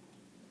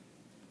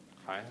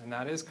 Okay. And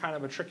that is kind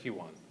of a tricky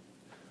one.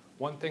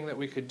 One thing that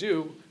we could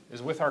do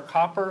is with our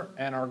copper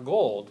and our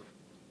gold,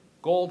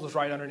 gold was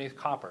right underneath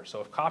copper. So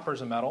if copper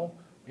is a metal,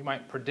 we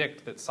might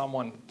predict that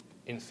someone,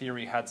 in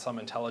theory, had some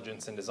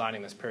intelligence in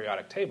designing this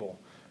periodic table.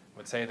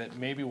 Would say that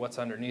maybe what's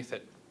underneath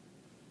it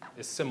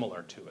is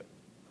similar to it.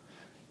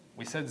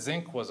 We said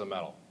zinc was a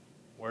metal.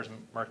 Where's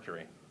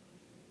mercury?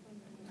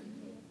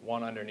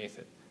 One underneath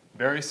it.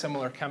 Very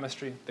similar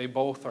chemistry. They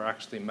both are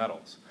actually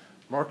metals.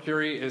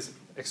 Mercury is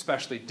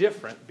especially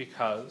different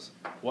because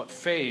what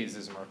phase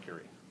is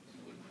mercury?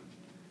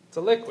 It's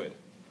a liquid.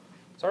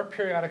 So our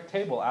periodic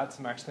table adds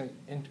some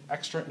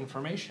extra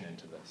information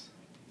into this.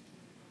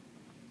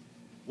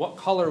 What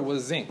color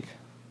was zinc?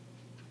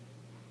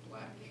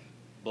 Black.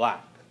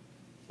 Black.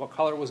 What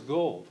color was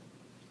gold?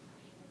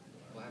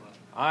 Black.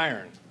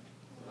 Iron.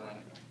 Black.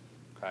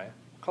 Okay.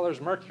 What color is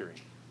mercury?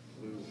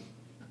 Blue.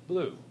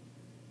 Blue.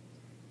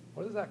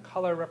 What is that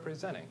color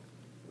representing?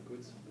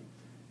 Liquids.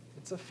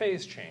 It's a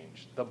phase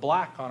change. The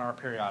black on our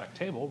periodic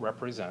table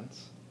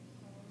represents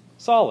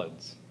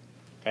solids,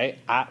 okay,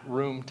 at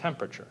room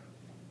temperature.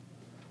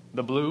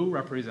 The blue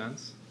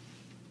represents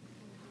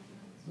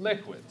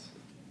liquids.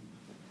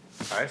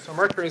 Okay, so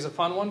mercury is a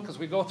fun one because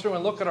we go through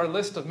and look at our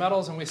list of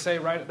metals and we say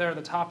right there at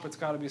the top it's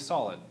got to be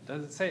solid.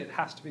 Does it say it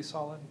has to be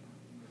solid?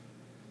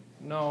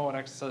 No, it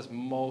actually says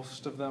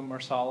most of them are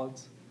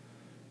solids.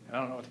 And I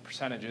don't know what the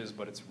percentage is,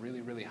 but it's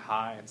really, really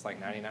high. It's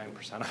like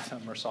 99% of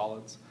them are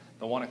solids.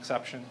 The one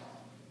exception,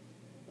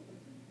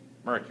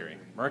 mercury.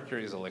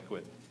 Mercury is a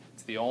liquid.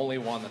 It's the only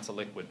one that's a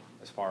liquid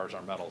as far as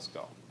our metals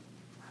go.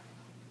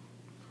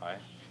 Okay?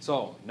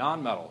 So,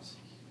 nonmetals.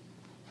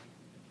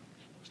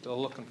 Still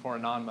looking for a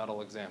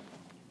non-metal example.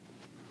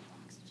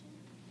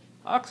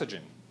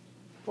 Oxygen.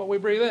 What we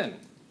breathe in.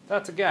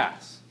 That's a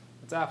gas.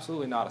 It's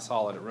absolutely not a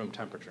solid at room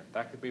temperature.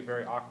 That could be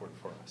very awkward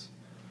for us.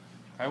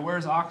 Okay,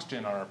 where's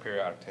oxygen on our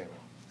periodic table?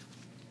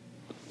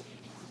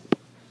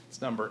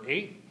 It's number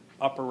 8,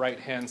 upper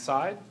right-hand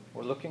side.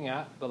 We're looking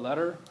at the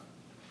letter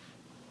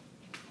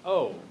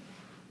O.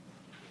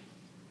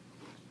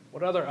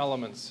 What other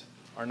elements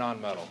are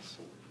nonmetals?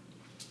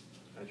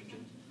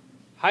 Hydrogen.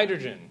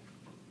 Hydrogen.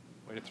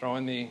 Way to throw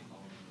in the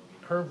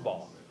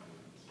curveball.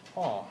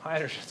 Oh,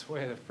 hydrogen's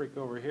way the freak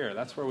over here.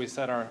 That's where we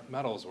said our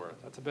metals were.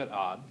 That's a bit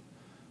odd.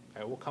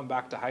 Okay, we'll come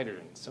back to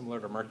hydrogen, similar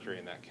to mercury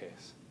in that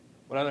case.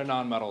 What other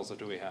nonmetals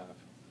do we have?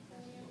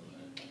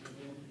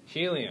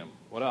 Helium.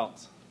 What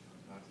else?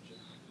 Oxygen.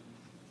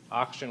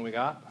 Oxygen we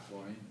got?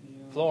 Fluorine.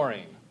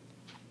 Fluorine.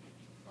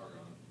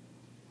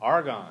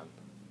 Argon.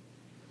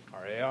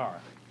 RAR.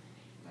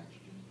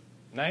 Nitrogen.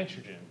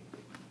 Nitrogen.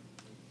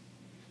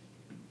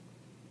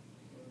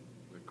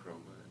 The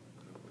chromite.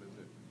 What is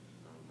it?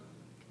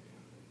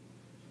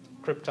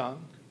 Krypton.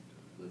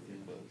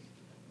 Lithium.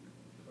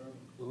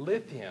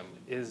 Lithium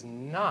is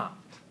not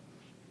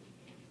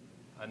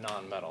a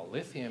nonmetal.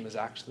 Lithium is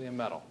actually a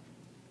metal.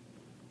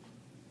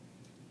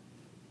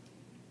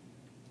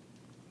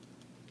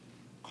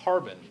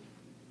 Carbon,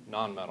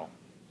 nonmetal.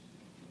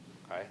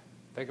 Okay?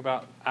 Think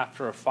about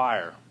after a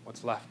fire,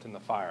 what's left in the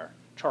fire?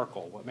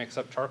 Charcoal. What makes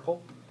up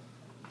charcoal?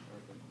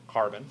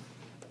 Carbon.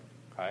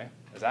 Okay?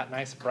 Is that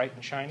nice, bright,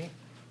 and shiny?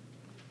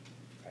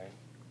 Okay.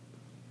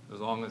 As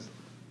long as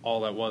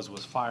all that was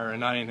fire and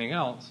not anything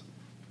else,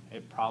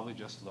 it probably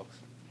just looks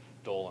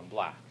dull and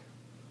black.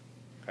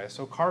 Okay,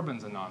 so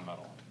carbon's a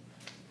nonmetal.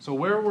 So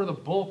where were the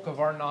bulk of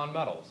our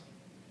nonmetals?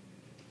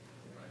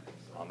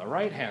 On the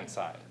right-hand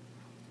side.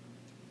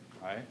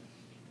 Okay?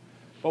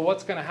 But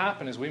what's going to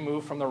happen is we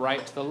move from the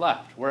right to the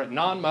left. We're at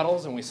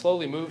nonmetals and we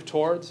slowly move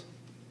towards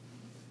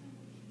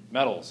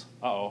metals.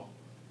 Uh-oh.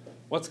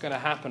 what's going to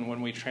happen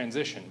when we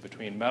transition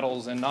between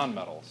metals and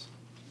nonmetals?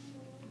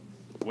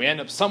 We end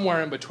up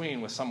somewhere in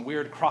between with some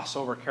weird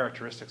crossover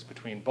characteristics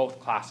between both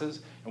classes,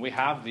 and we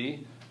have the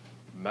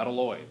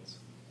metalloids.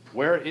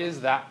 Where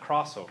is that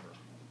crossover?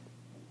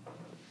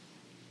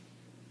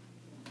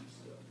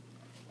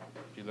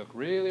 If you look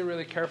really,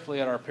 really carefully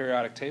at our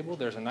periodic table,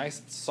 there's a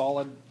nice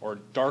solid or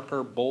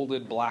darker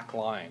bolded black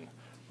line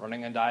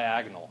running a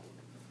diagonal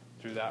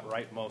through that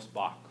rightmost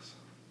box.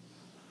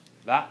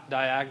 That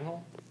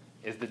diagonal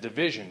is the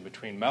division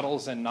between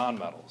metals and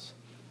nonmetals.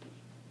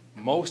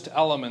 Most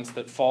elements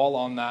that fall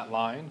on that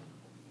line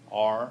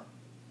are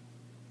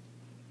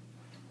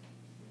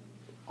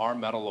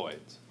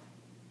metalloids.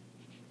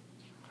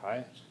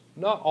 Okay?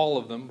 Not all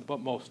of them, but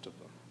most of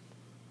them.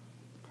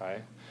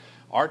 Okay?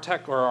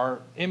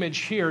 Our image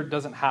here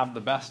doesn't have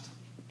the best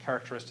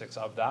characteristics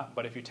of that,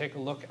 but if you take a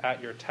look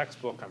at your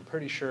textbook, I'm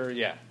pretty sure,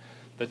 yeah.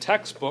 The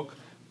textbook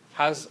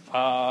has,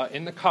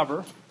 in the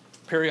cover,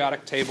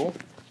 periodic table.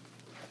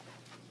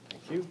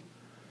 Thank you.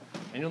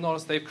 And you'll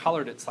notice they've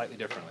colored it slightly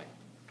differently.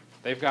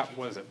 They've got,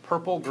 what is it,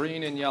 purple,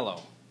 green, and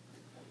yellow.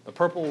 The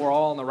purple were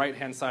all on the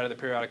right-hand side of the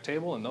periodic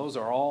table, and those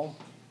are all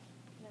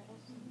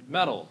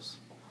metals.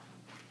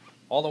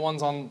 All the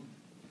ones on,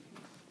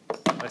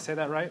 did I say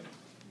that right?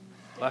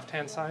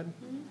 Left-hand side?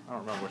 I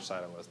don't remember which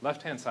side it was.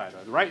 Left-hand side,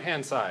 the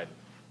right-hand side.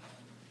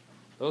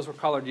 Those were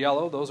colored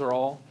yellow. Those are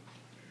all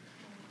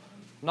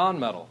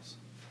nonmetals.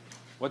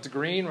 What's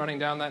green running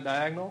down that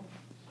diagonal?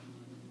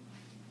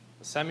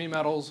 The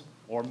semi-metals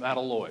or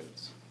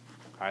metalloids,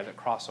 okay, that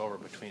cross over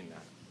between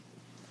that.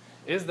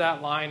 Is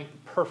that line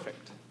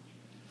perfect?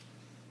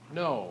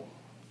 No.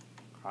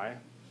 Okay?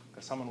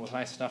 Because someone was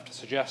nice enough to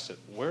suggest it.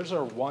 Where's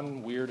our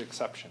one weird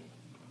exception?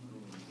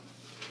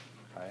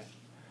 Okay?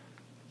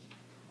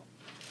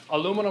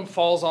 Aluminum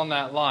falls on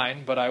that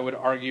line, but I would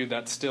argue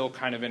that's still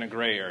kind of in a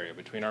gray area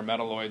between our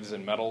metalloids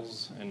and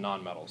metals and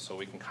nonmetals, so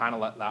we can kind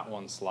of let that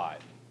one slide.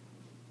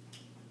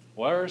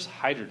 Where's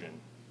hydrogen?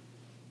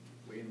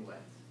 Way in the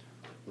left.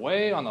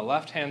 Way on the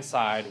left-hand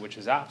side, which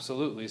is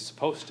absolutely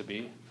supposed to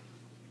be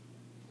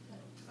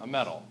a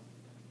metal.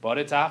 But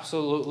it's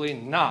absolutely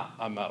not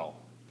a metal.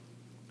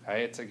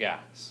 Okay, it's a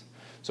gas.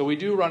 So we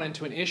do run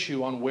into an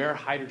issue on where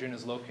hydrogen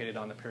is located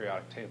on the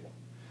periodic table.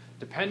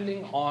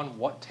 Depending on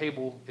what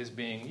table is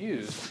being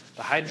used,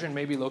 the hydrogen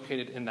may be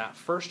located in that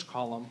first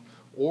column,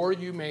 or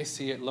you may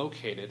see it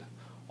located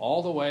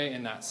all the way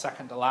in that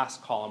second to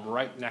last column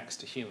right next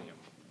to helium.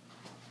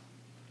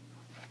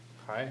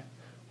 Okay?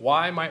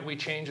 Why might we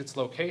change its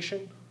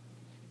location?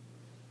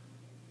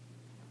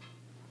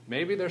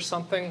 Maybe there's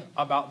something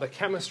about the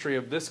chemistry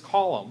of this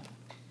column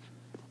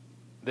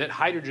that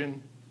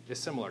hydrogen is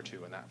similar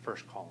to in that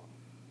first column.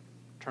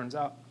 Turns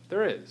out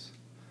there is.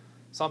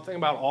 Something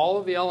about all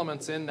of the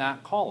elements in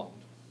that column.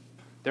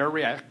 Their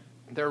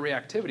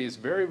reactivity is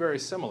very, very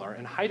similar,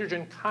 and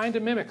hydrogen kind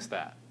of mimics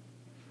that.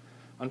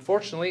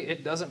 Unfortunately,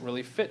 it doesn't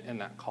really fit in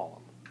that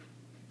column.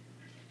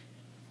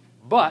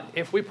 But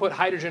if we put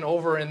hydrogen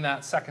over in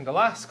that second to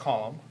last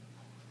column,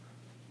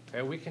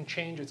 okay, we can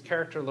change its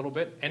character a little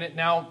bit, and it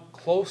now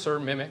closer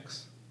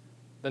mimics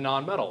the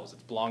nonmetals.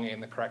 It's belonging in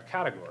the correct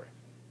category.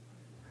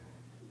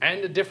 And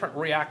a different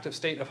reactive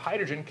state of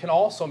hydrogen can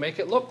also make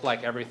it look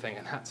like everything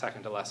in that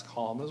second to last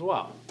column as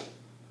well.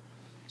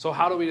 So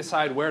how do we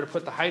decide where to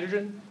put the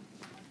hydrogen?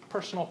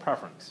 Personal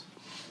preference.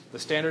 The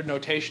standard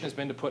notation has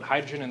been to put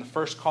hydrogen in the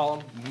first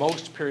column.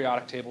 Most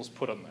periodic tables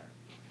put them there.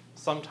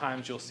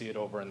 Sometimes you'll see it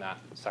over in that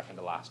second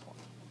to last one.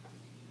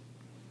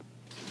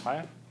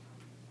 Okay?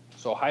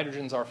 So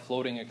hydrogen's our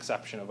floating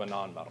exception of a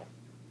nonmetal.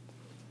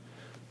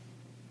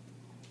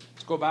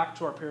 Let's go back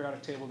to our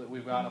periodic table that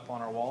we've got up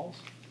on our walls.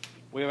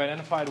 We have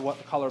identified what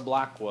the color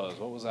black was.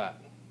 What was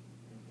that?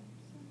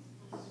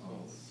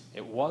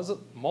 It was,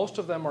 most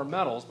of them are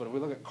metals, but if we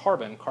look at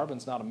carbon,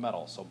 carbon's not a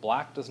metal. So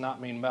black does not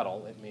mean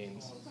metal, it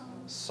means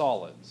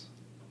solids.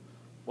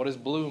 What does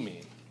blue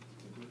mean?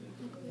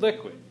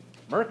 Liquid.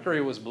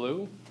 Mercury was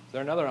blue. Is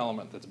there another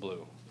element that's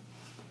blue?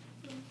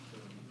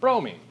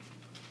 Bromine.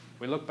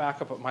 We look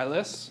back up at my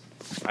list.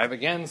 I've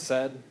again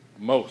said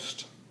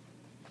most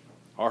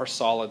are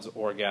solids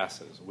or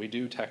gases. We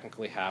do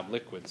technically have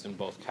liquids in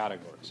both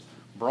categories.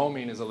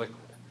 Bromine is a liquid.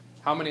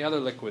 How many other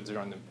liquids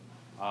are in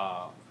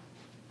the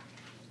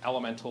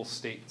elemental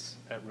states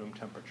at room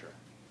temperature?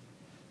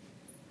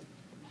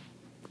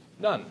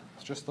 None.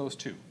 It's just those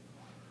two.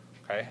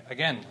 Okay.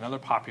 Again, another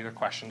popular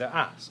question to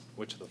ask.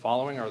 Which of the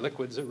following are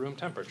liquids at room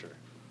temperature?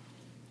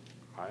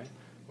 Okay.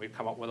 We've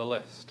come up with a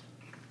list.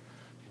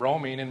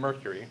 Bromine and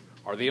mercury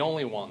are the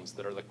only ones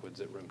that are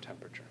liquids at room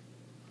temperature.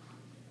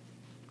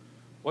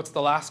 What's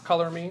the last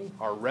color mean?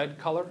 Our red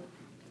color?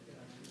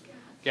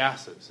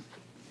 Gases.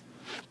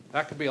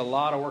 That could be a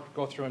lot of work to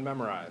go through and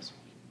memorize.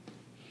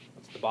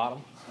 That's the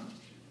bottom.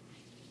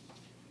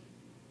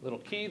 Little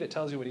key that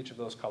tells you what each of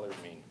those colors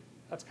mean.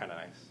 That's kind of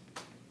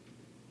nice.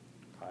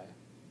 Okay.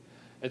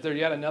 Is there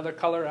yet another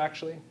color,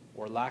 actually,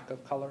 or lack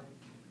of color?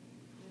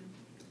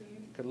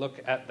 You could look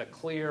at the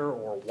clear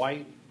or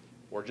white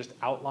or just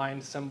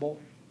outlined symbol.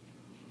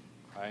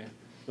 Okay.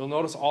 You'll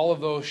notice all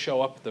of those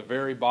show up at the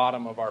very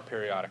bottom of our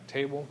periodic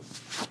table.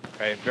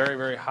 Okay, very,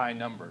 very high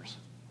numbers.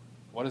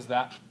 What does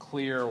that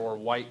clear or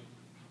white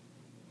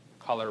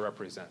color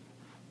represent?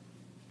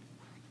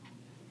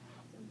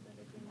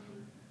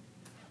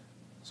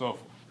 So if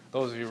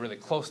those of you really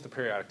close to the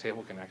periodic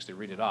table can actually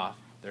read it off.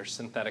 They're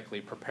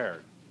synthetically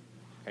prepared.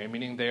 Okay,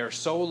 meaning they are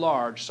so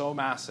large, so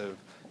massive,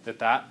 that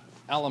that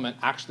element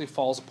actually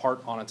falls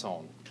apart on its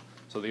own.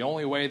 So the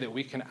only way that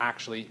we can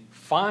actually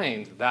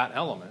find that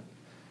element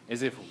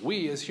is if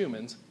we as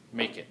humans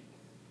make it.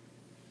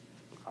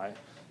 Okay?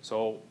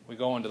 So we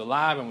go into the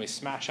lab and we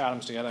smash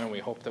atoms together and we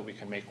hope that we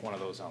can make one of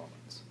those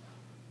elements.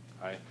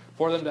 Okay?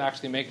 For them to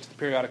actually make it to the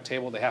periodic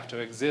table, they have to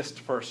exist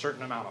for a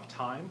certain amount of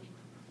time.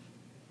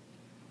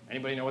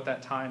 Anybody know what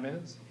that time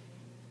is?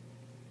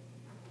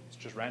 Let's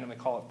just randomly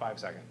call it 5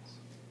 seconds.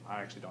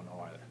 I actually don't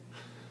know either.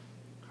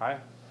 Okay?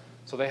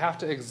 So they have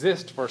to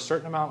exist for a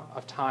certain amount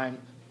of time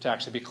to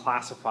actually be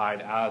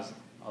classified as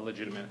a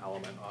legitimate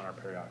element on our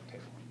periodic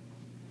table.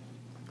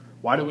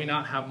 Why do we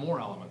not have more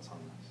elements on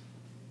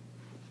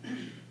this?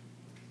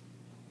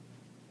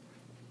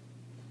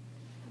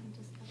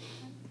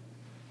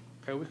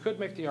 Okay, we could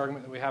make the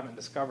argument that we haven't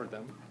discovered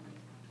them.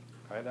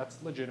 Okay,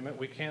 that's legitimate.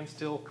 We can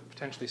still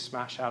potentially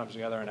smash atoms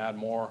together and add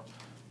more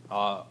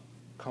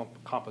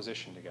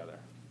composition together.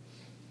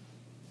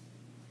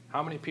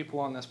 How many people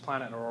on this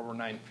planet are over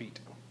 9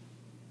 feet?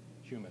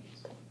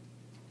 Humans.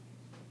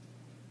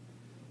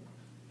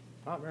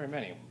 Not very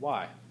many.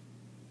 Why?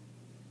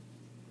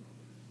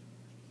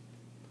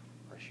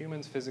 Are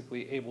humans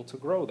physically able to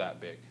grow that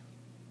big?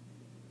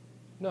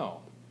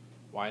 No.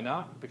 Why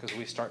not? Because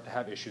we start to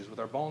have issues with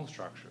our bone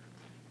structure.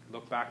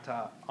 Look back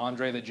to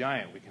Andre the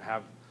Giant. We can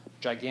have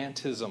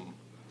gigantism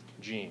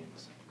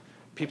genes.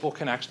 People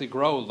can actually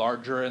grow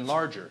larger and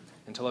larger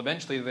until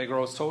eventually they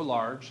grow so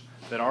large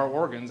that our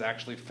organs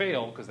actually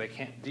fail because they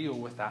can't deal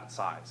with that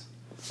size.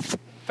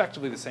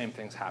 Effectively the same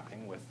thing's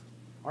happening with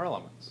our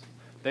elements.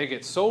 They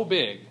get so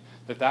big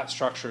that that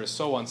structure is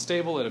so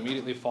unstable it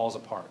immediately falls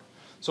apart.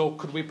 So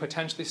could we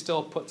potentially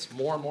still put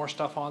more and more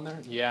stuff on there?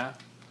 Yeah.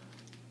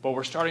 But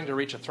we're starting to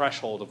reach a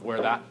threshold of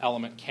where that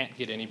element can't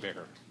get any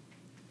bigger.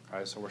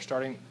 Okay, so we're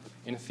starting,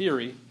 in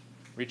theory,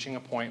 reaching a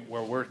point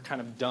where we're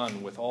kind of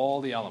done with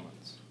all the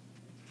elements.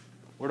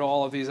 Where do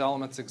all of these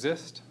elements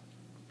exist?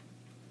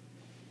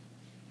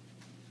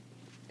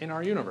 In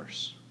our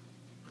universe.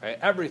 Okay,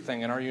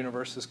 everything in our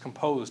universe is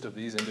composed of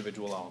these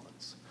individual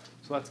elements.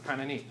 So that's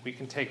kind of neat. We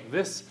can take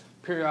this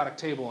periodic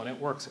table and it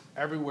works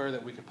everywhere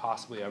that we could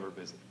possibly ever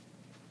visit.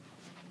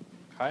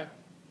 Okay?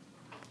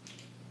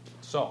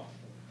 So,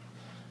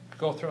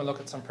 go through and look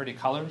at some pretty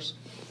colors.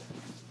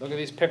 Look at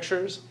these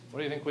pictures. What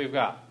do you think we've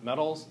got?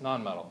 Metals,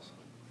 non-metals?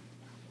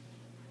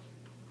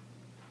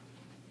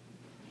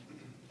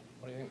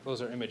 What do you think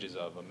those are images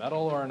of? A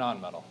metal or a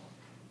non-metal?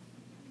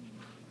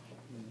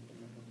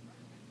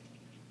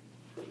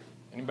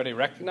 Anybody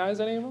recognize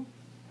any of them?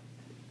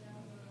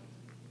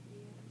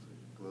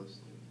 Glow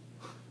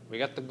stick. We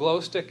got the glow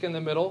stick in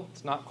the middle.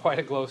 It's not quite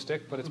a glow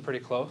stick, but it's pretty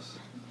close.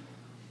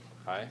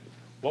 Okay.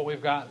 What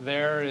we've got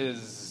there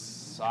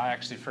is, I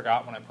actually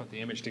forgot when I put the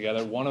image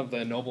together, one of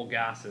the noble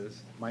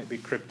gases might be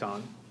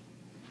krypton.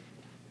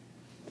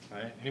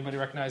 Okay. Anybody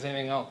recognize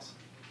anything else?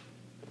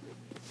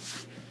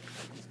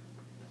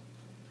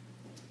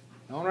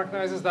 No one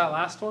recognizes that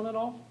last one at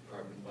all?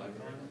 Carbon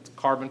fiber. It's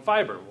carbon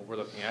fiber. What we're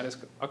looking at is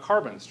a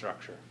carbon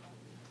structure.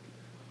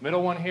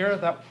 Middle one here,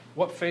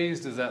 what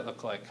phase does that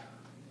look like?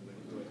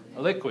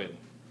 A liquid.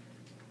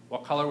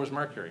 What color was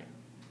mercury?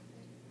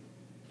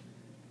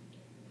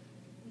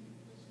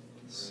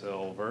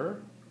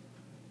 Silver.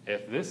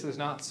 If this is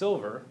not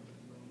silver,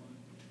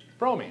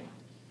 bromine.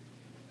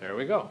 There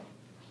we go.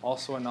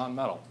 Also a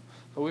non-metal.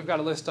 But we've got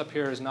a list up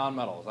here as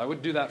non-metals. I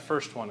would do that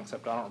first one,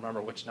 except I don't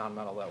remember which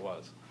non-metal that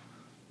was.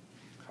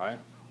 Okay.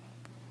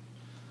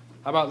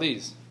 How about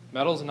these?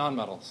 Metals and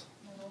non-metals?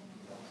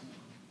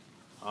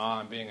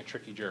 I'm being a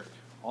tricky jerk.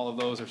 All of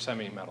those are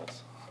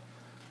semi-metals.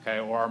 Okay,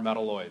 or are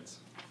metalloids.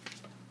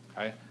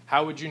 Okay.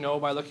 How would you know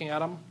by looking at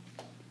them?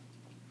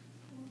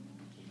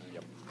 You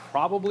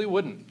probably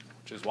wouldn't,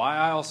 which is why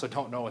I also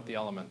don't know what the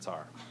elements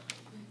are.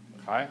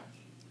 Okay.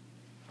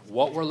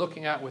 What we're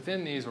looking at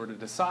within these, or to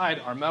decide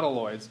our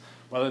metalloids,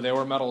 whether they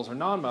were metals or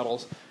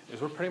non-metals,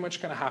 is we're pretty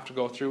much going to have to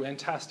go through and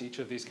test each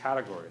of these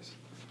categories.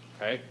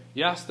 Okay?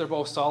 Yes, they're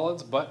both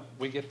solids, but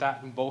we get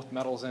that in both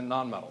metals and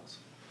non-metals.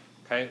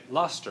 Okay?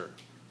 Luster.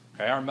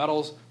 Okay? Our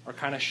metals are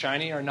kind of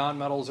shiny, our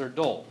non-metals are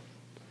dull.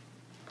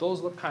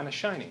 Those look kind of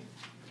shiny.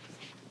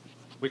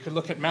 We could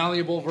look at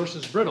malleable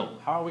versus brittle.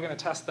 How are we going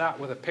to test that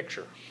with a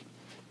picture?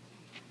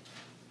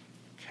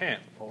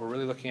 Can't. What we're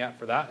really looking at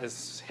for that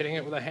is hitting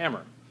it with a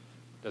hammer.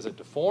 Does it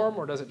deform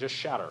or does it just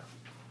shatter?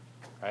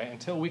 Okay?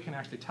 Until we can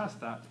actually test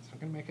that, it's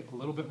going to make it a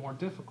little bit more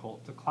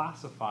difficult to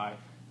classify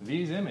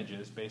these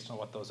images based on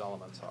what those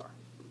elements are.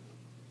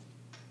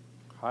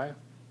 Okay?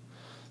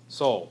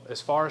 So, as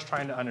far as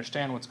trying to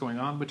understand what's going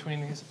on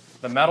between these,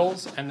 the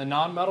metals and the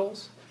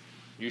non-metals,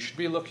 you should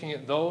be looking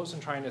at those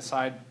and trying to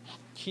decide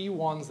key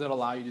ones that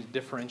allow you to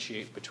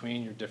differentiate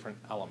between your different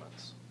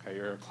elements. Okay? Okay,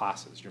 your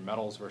classes, your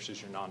metals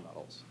versus your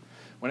nonmetals.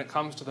 When it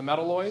comes to the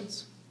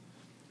metalloids,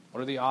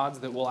 what are the odds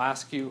that we'll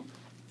ask you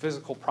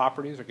physical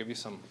properties or give you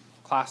some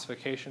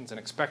classifications and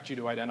expect you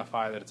to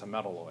identify that it's a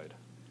metalloid?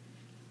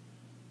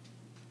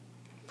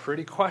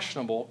 Pretty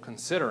questionable,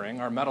 considering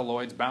our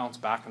metalloids bounce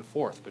back and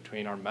forth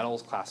between our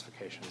metals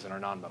classifications and our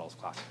nonmetals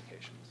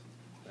classifications.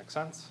 Make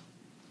sense?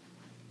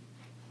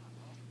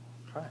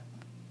 Okay.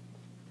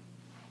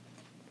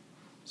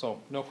 So,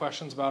 no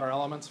questions about our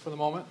elements for the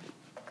moment?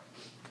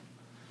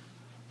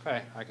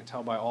 Okay, I can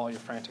tell by all your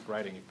frantic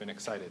writing you've been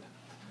excited.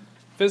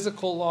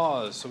 Physical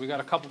laws. So we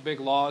got a couple big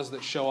laws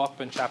that show up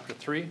in chapter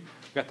 3. We've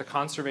got the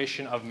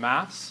conservation of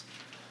mass.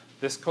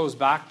 This goes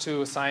back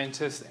to a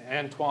scientist,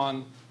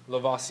 Antoine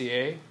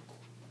Lavoisier.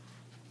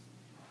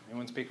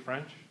 Anyone speak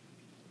French?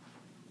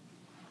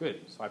 Good,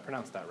 so I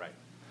pronounced that right.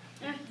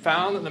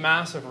 Found that the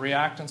mass of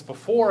reactants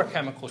before a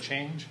chemical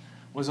change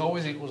was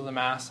always equal to the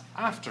mass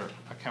after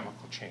a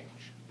chemical change.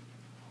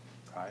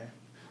 Okay?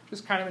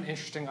 Just kind of an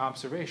interesting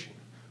observation.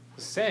 What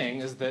it's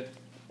saying is that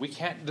we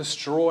can't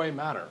destroy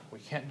matter. We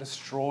can't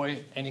destroy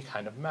any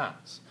kind of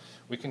mass.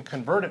 We can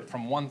convert it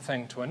from one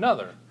thing to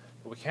another,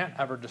 but we can't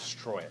ever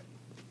destroy it.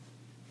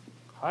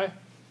 Okay?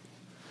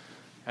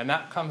 And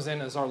that comes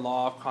in as our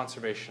law of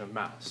conservation of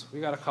mass.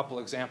 We got a couple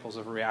examples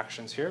of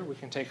reactions here. We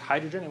can take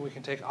hydrogen and we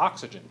can take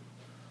oxygen.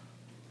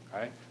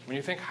 Okay? When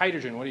you think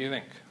hydrogen, what do you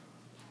think?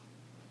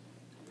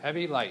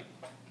 Heavy, light.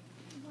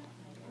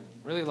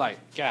 Really light,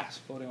 gas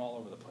floating all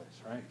over the place,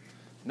 right?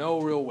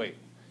 No real weight.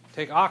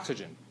 Take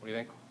oxygen. What do you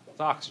think?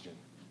 It's oxygen.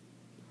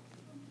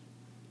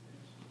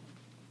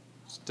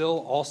 Still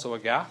also a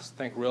gas.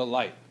 Think real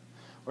light.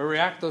 We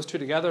react those two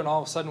together, and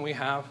all of a sudden we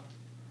have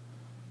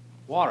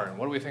water. And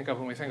what do we think of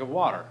when we think of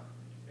water?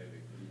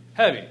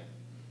 Heavy.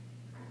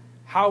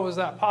 How is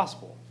that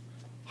possible?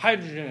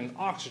 Hydrogen and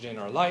oxygen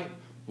are light.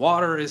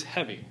 Water is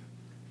heavy.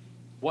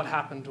 What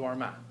happened to our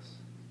mass?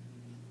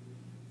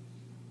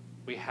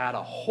 We had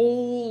a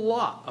whole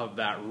lot of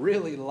that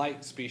really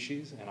light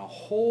species and a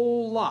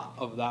whole lot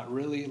of that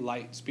really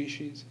light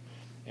species.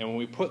 And when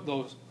we put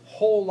those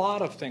whole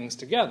lot of things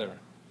together,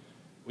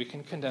 we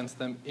can condense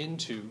them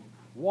into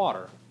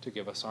water to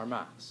give us our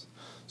mass.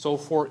 So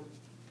for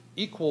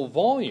equal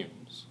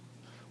volumes,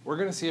 we're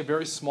going to see a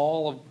very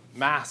small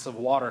mass of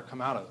water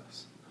come out of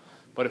this.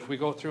 But if we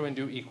go through and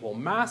do equal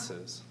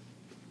masses,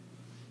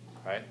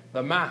 right,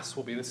 the mass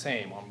will be the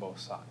same on both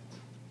sides.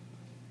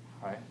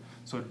 Right?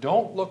 So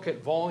don't look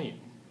at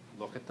volume,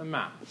 look at the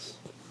mass.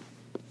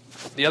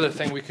 The other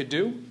thing we could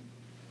do,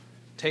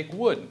 take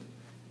wood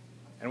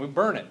and we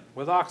burn it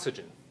with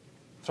oxygen.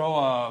 Throw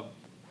a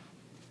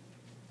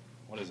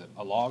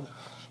log?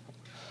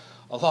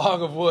 A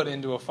log of wood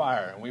into a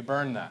fire and we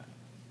burn that.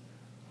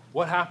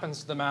 What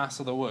happens to the mass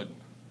of the wood?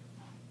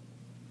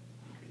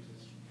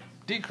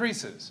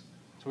 Decreases.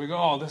 So we go,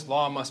 oh, this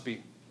law must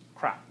be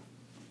crap,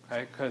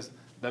 okay? Because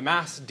the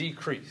mass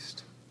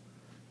decreased.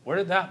 Where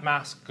did that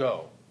mass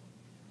go?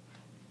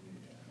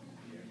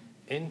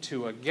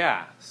 Into a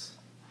gas.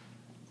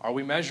 Are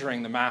we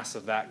measuring the mass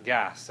of that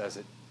gas as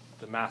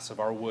the mass of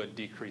our wood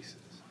decreases?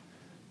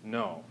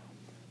 No.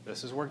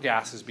 This is where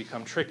gases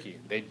become tricky.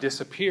 They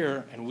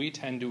disappear, and we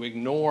tend to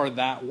ignore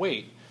that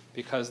weight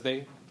because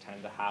they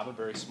tend to have a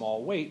very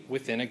small weight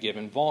within a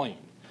given volume.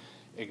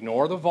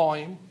 Ignore the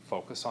volume,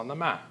 focus on the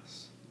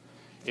mass.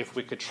 If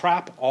we could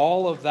trap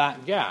all of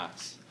that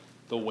gas,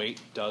 the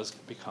weight does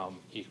become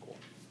equal.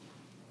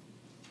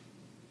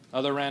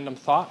 Another random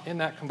thought, in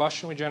that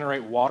combustion we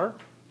generate water.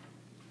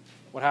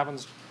 What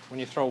happens when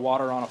you throw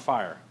water on a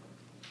fire?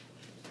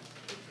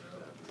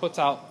 Puts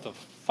out the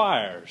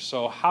fire.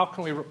 So how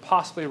can we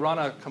possibly run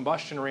a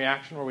combustion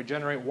reaction where we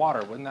generate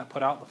water? Wouldn't that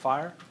put out the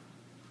fire?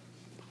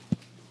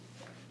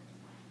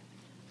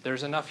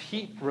 There's enough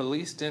heat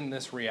released in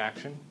this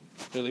reaction,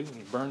 really, when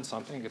you burn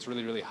something, it gets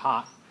really, really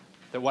hot,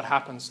 that what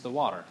happens to the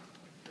water?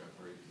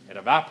 It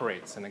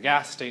evaporates. In the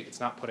gas state, it's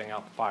not putting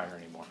out the fire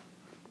anymore.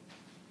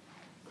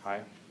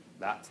 Okay?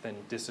 That's then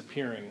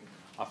disappearing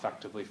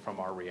effectively from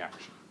our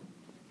reaction.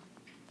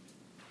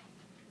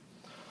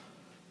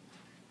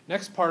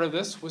 Next part of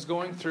this was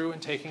going through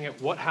and taking at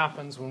what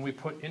happens when we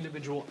put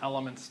individual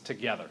elements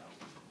together.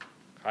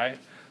 Okay?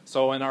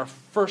 So in our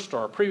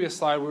previous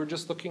slide, we were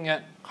just looking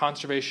at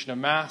conservation of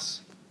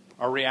mass.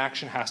 Our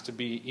reaction has to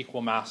be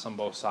equal mass on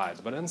both sides.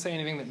 But it didn't say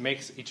anything that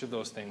makes each of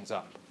those things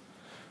up.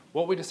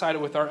 What we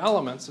decided with our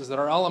elements is that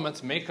our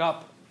elements make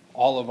up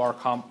all of our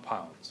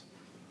compounds.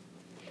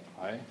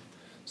 Okay?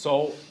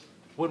 So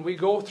when we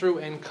go through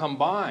and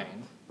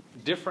combine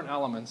different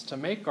elements to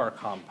make our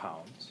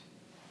compounds,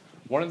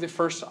 one of the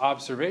first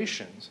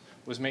observations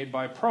was made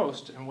by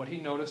Proust, and what he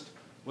noticed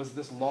was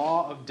this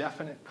law of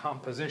definite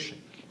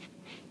composition.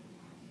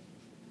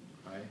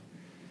 Right?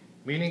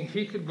 Meaning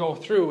he could go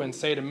through and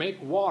say to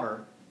make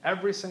water,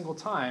 every single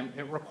time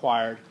it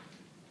required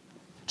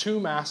 2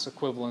 mass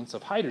equivalents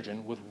of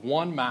hydrogen with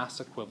 1 mass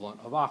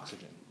equivalent of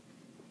oxygen.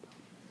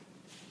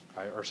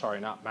 Okay? Or sorry,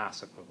 not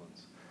mass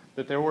equivalents.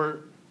 That there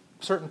were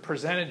certain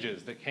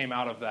percentages that came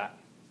out of that,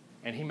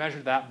 and he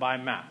measured that by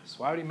mass.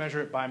 Why would he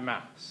measure it by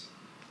mass?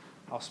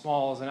 How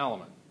small is an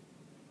element?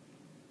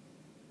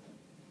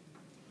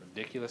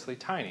 ridiculously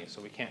tiny,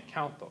 so we can't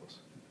count those.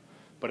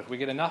 But if we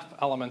get enough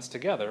elements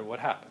together, what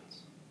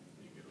happens?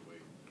 You get a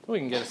weight. We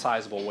can get a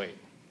sizable weight.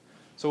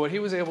 So what he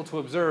was able to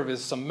observe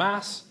is some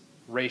mass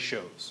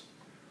ratios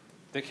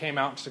that came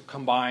out to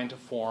combine to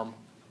form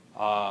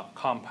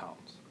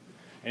compounds.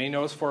 And he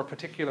knows for a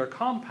particular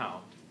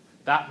compound,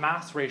 that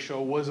mass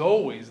ratio was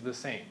always the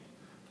same.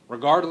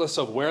 Regardless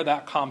of where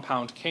that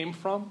compound came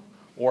from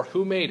or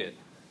who made it,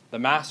 the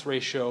mass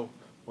ratio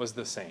was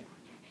the same.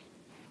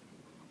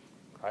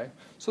 Okay?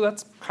 So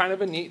that's kind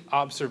of a neat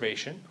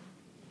observation.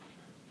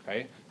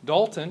 Okay?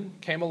 Dalton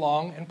came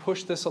along and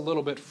pushed this a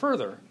little bit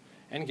further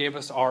and gave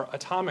us our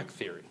atomic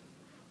theory.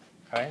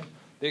 Okay?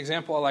 The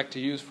example I like to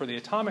use for the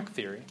atomic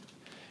theory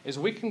is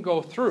we can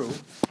go through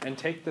and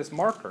take this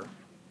marker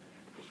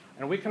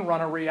and we can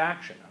run a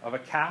reaction of a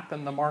cap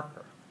and the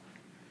marker.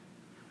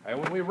 Okay?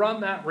 When we run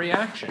that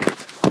reaction,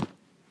 okay,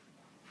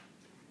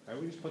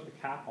 we just put the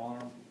cap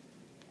on.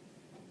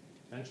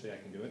 Eventually I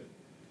can do it.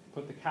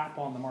 Put the cap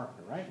on the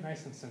marker, right?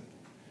 Nice and simple.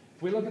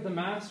 If we look at the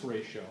mass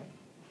ratio,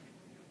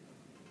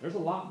 there's a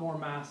lot more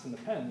mass in the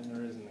pen than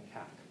there is in the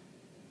cap.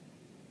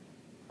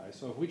 Okay,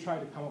 so if we tried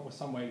to come up with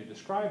some way to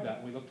describe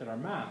that, we looked at our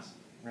mass,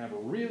 we're going to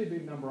have a really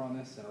big number on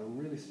this and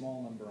a really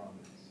small number on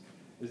this.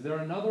 Is there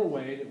another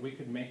way that we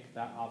could make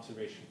that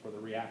observation for the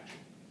reaction?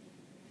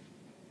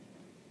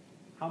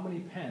 How many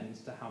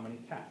pens to how many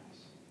caps?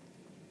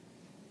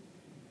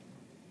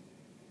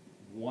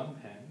 One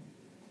pen,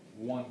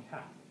 one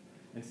cap.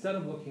 Instead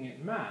of looking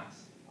at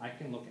mass, I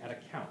can look at a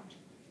count,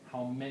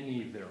 how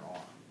many there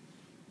are.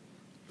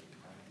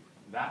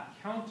 That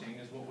counting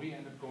is what we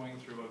end up going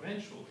through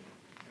eventually,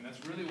 and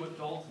that's really what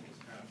Dalton is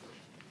kind of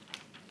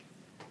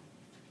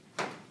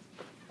pushing.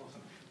 Close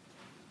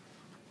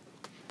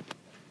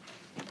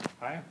enough.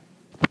 Okay?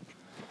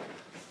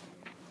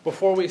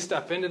 Before we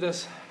step into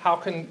this, how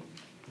can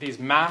these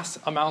mass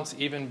amounts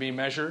even be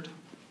measured?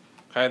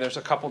 Okay, there's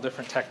a couple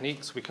different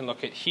techniques. We can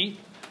look at heat.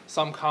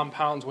 Some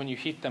compounds, when you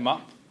heat them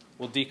up,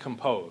 will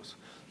decompose.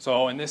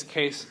 So in this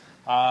case,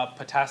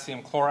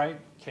 potassium chloride,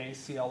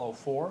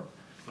 KClO4,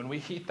 when we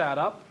heat that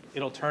up,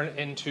 it'll turn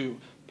into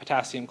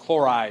potassium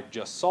chloride,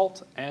 just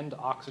salt, and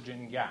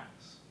oxygen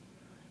gas.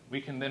 We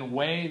can then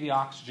weigh the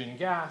oxygen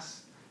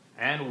gas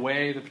and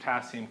weigh the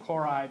potassium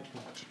chloride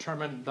to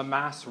determine the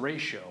mass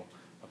ratio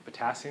of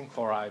potassium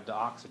chloride to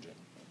oxygen.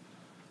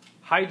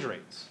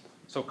 Hydrates,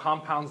 so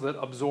compounds that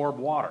absorb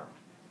water.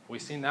 Have we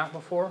seen that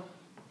before?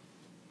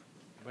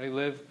 Anybody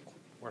live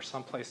where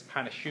someplace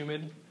kind of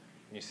humid, and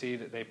you see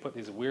that they put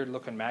these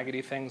weird-looking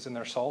maggoty things in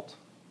their salt?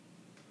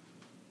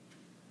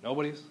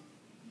 Nobody's?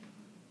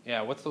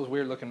 Yeah, what's those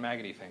weird-looking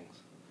maggoty things?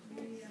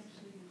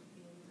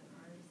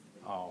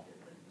 Oh.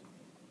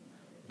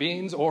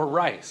 Beans or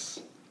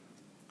rice.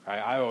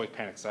 I always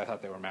panicked because I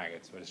thought they were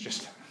maggots, but it's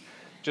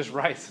just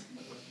rice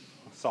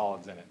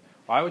solids in it.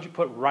 Why would you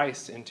put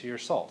rice into your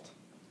salt?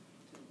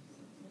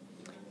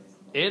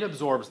 It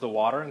absorbs the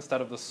water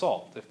instead of the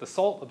salt. If the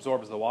salt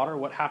absorbs the water,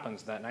 what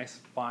happens to that nice,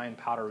 fine,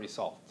 powdery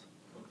salt?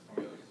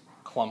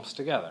 Clumps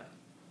together.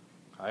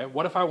 Okay?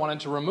 What if I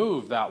wanted to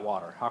remove that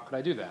water? How could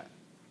I do that?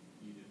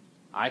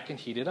 I can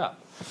heat it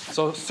up.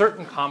 So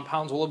certain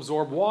compounds will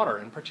absorb water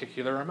in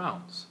particular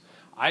amounts.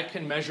 I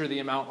can measure the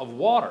amount of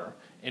water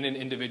in an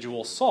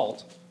individual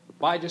salt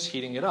by just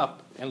heating it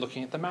up and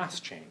looking at the mass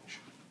change.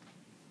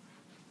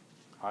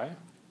 Okay?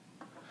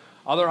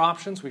 Other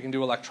options, we can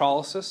do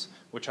electrolysis,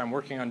 which I'm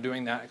working on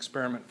doing that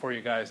experiment for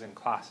you guys in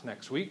class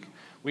next week.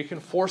 We can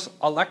force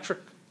electric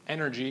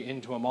energy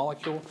into a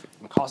molecule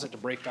and cause it to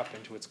break up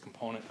into its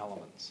component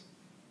elements.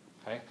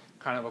 Okay?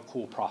 Kind of a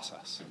cool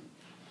process.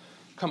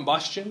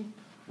 Combustion,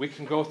 we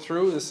can go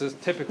through, this is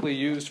typically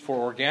used for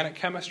organic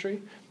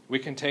chemistry. We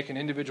can take an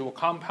individual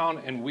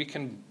compound and we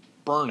can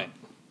burn it.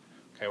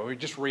 Okay, we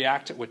just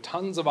react it with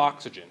tons of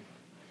oxygen.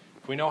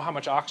 If we know how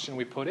much oxygen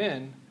we put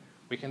in,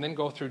 we can then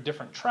go through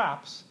different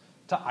traps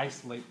to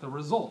isolate the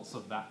results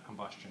of that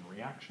combustion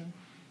reaction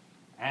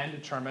and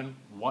determine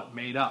what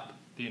made up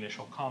the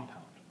initial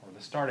compound or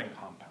the starting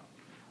compound.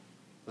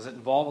 Does it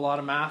involve a lot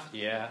of math?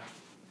 Yeah.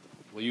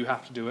 Will you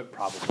have to do it?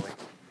 Probably.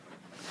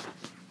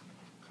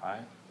 Okay.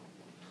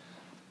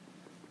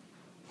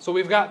 So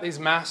we've got these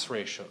mass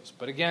ratios,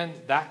 but again,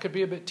 that could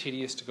be a bit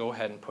tedious to go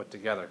ahead and put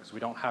together because we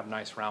don't have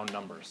nice round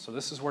numbers. So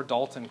this is where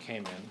Dalton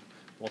came in.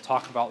 We'll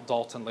talk about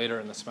Dalton later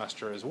in the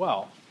semester as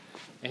well.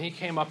 And he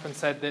came up and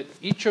said that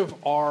each of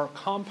our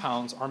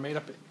compounds are made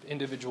up of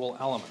individual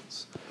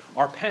elements.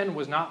 Our pen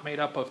was not made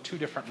up of two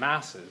different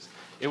masses.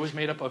 It was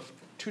made up of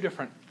two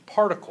different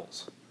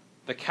particles,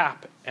 the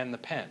cap and the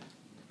pen.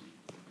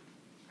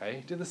 Okay?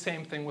 He did the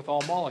same thing with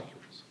all molecules.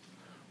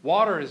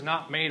 Water is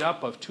not made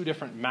up of two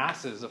different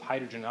masses of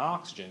hydrogen and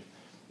oxygen.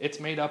 It's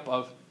made up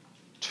of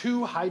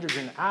two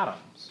hydrogen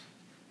atoms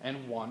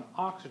and one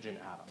oxygen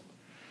atom.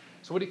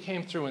 So what he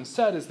came through and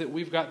said is that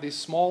we've got these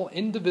small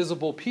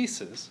indivisible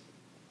pieces.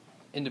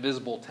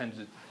 Indivisible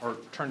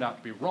turned out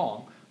to be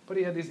wrong, but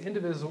he had these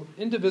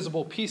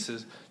indivisible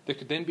pieces that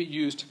could then be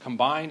used to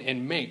combine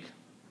and make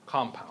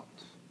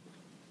compounds.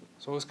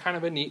 So it was kind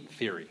of a neat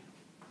theory.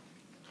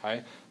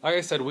 Okay? Like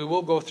I said, we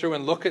will go through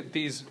and look at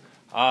these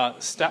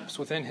steps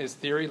within his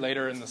theory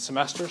later in the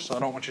semester, so I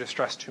don't want you to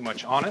stress too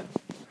much on it.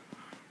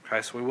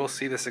 Okay, so we will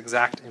see this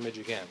exact image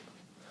again.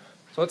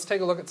 So let's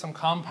take a look at some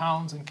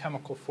compounds and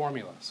chemical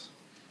formulas.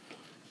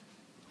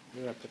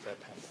 Where did I put that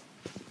pen?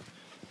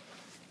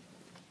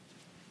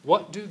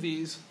 What do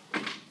these...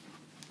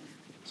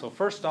 So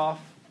first off,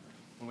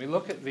 when we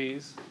look at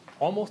these,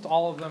 almost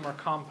all of them are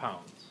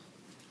compounds.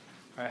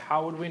 Okay,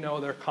 how would we know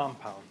they're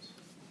compounds?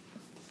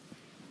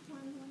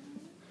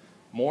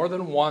 More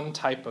than one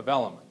type of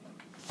element.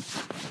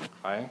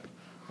 Okay?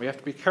 We have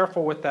to be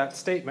careful with that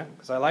statement,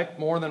 because I like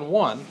more than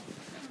one,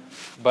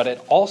 but it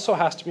also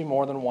has to be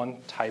more than one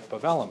type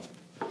of element.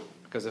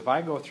 Because if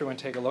I go through and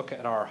take a look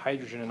at our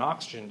hydrogen and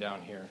oxygen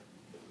down here,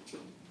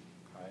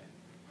 okay,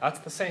 that's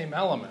the same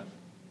element,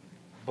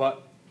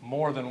 but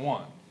more than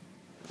one.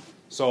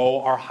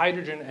 So our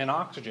hydrogen and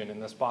oxygen in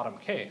this bottom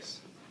case,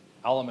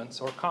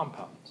 elements or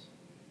compounds?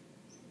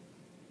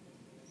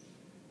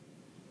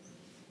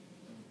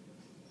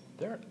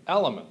 They're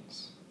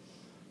elements.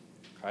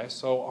 Okay,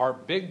 so our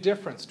big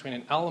difference between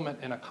an element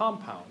and a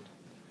compound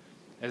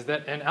is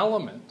that an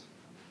element,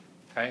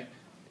 okay,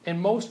 in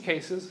most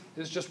cases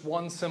is just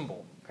one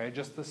symbol, okay,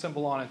 just the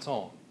symbol on its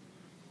own.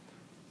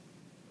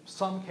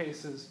 Some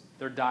cases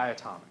they're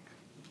diatomic,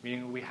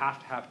 meaning we have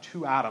to have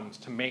two atoms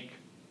to make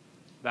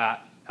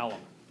that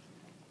element.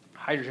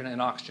 Hydrogen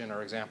and oxygen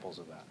are examples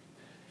of that.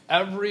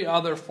 Every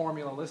other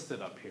formula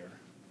listed up here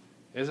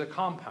is a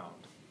compound.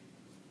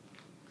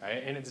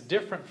 Okay? And it's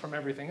different from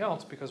everything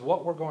else because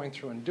what we're going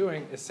through and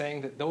doing is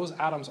saying that those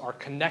atoms are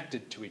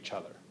connected to each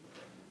other.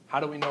 How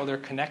do we know they're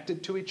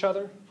connected to each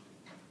other?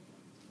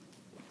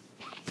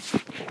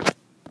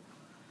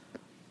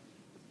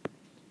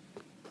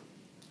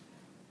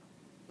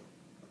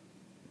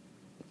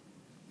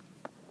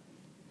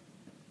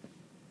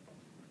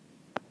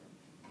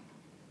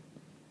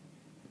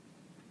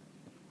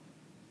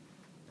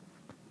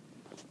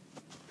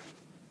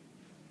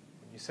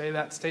 When you say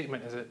that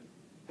statement, is it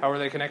how are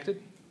they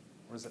connected?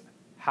 Or is it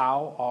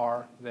how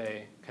are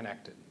they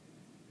connected?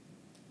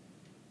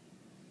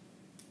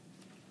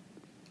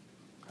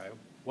 Okay.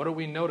 What are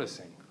we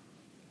noticing?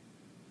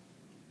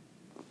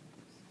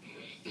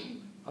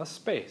 A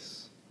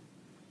space.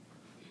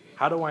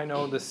 How do I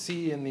know the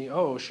C and the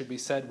O should be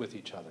said with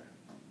each other?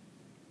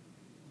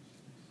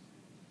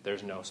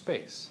 There's no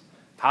space.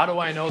 How do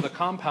I know the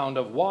compound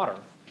of water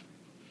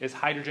is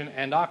hydrogen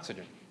and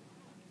oxygen?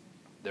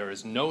 There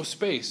is no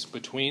space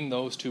between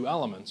those two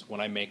elements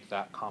when I make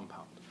that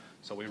compound.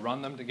 So we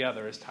run them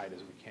together as tight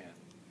as we can.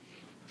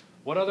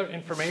 What other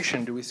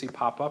information do we see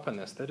pop up in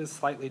this that is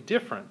slightly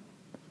different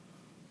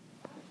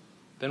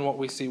than what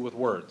we see with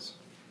words?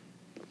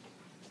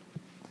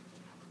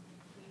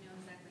 We know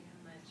exactly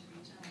how much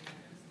of each element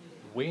is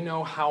needed. We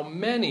know how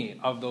many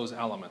of those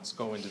elements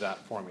go into that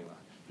formula.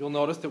 You'll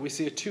notice that we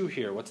see a 2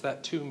 here. What's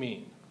that 2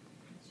 mean?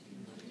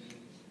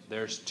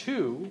 There's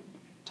 2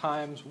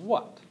 times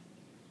what?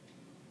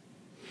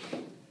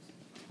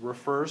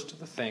 Refers to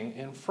the thing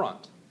in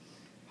front.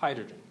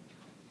 Hydrogen.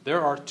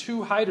 There are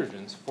 2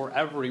 hydrogens for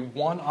every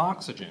 1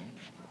 oxygen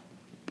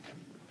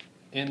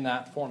in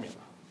that formula.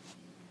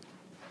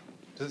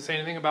 Does it say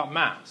anything about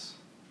mass?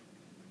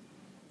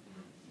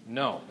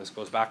 No. This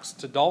goes back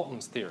to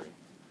Dalton's theory.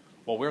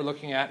 What we're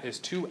looking at is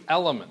 2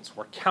 elements.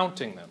 We're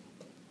counting them.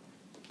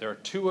 There are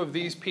 2 of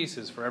these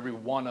pieces for every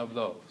 1 of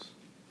those.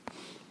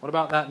 What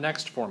about that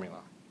next formula?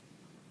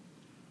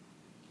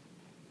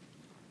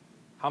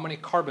 How many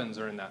carbons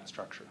are in that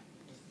structure?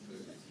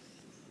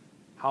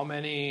 How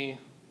many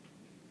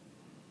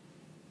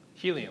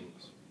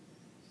heliums?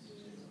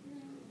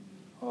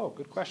 Oh,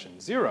 good question.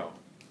 0.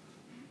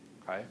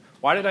 Okay.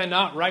 Why did I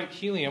not write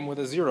helium with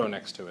a 0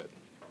 next to it?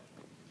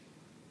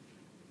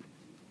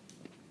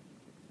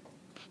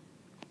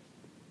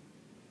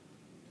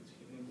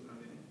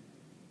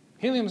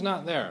 Helium's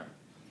not there.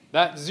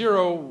 That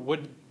 0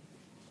 would,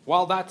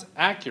 while that's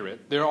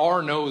accurate, there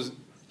are no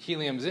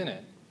heliums in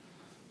it.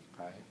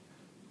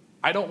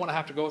 I don't want to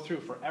have to go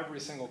through for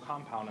every single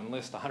compound and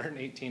list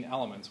 118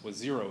 elements with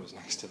zeros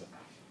next to them.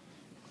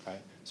 Okay?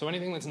 So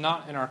anything that's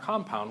not in our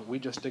compound, we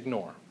just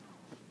ignore.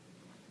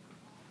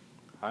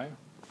 Okay?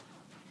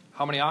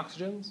 How many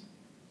oxygens?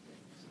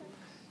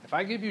 If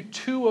I give you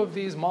 2 of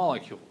these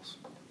molecules,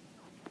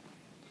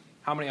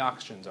 how many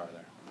oxygens are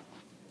there?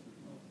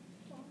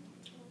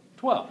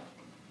 12.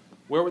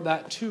 Where would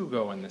that 2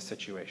 go in this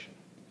situation?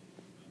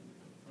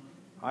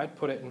 I'd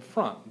put it in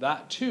front.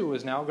 That 2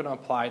 is now going to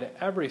apply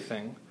to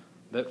everything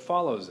that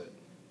follows it.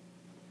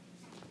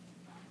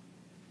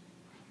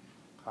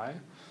 Okay?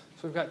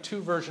 So we've got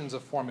 2 versions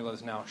of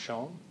formulas now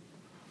shown.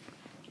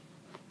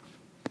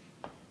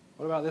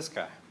 What about this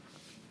guy?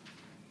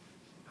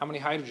 How many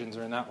hydrogens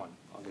are in that one?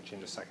 I'll get you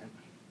in a second.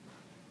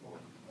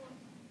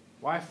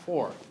 Why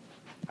 4?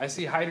 I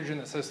see hydrogen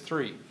that says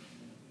 3.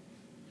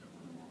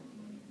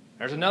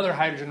 There's another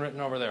hydrogen written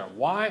over there.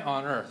 Why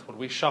on earth would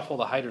we shuffle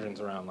the hydrogens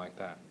around like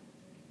that?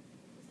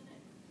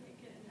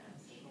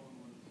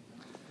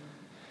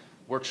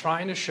 We're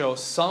trying to show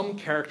some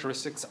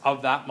characteristics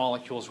of that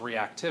molecule's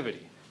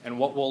reactivity. And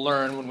what we'll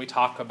learn when we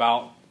talk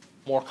about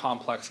more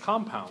complex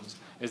compounds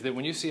is that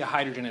when you see a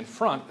hydrogen in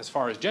front, as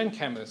far as Gen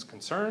Chem is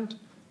concerned,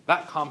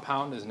 that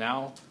compound is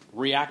now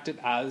reacted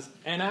as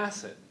an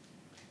acid.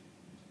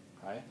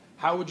 Okay?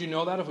 How would you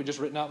know that if we just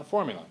written out the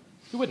formula?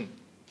 You wouldn't.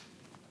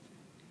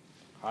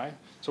 Okay?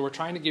 So we're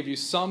trying to give you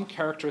some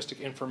characteristic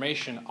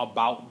information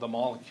about the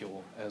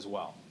molecule as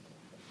well.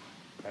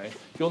 Okay?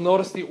 You'll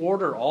notice the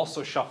order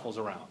also shuffles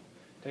around.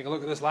 Take a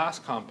look at this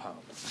last compound,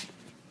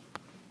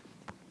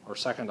 or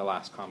second to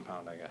last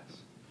compound, I guess.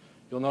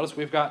 You'll notice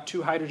we've got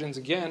two hydrogens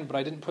again, but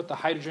I didn't put the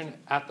hydrogen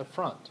at the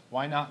front.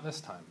 Why not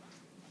this time?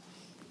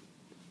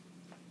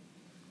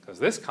 Because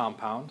this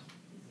compound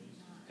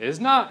is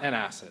not an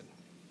acid.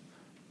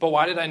 But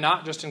why did I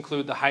not just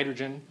include the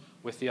hydrogen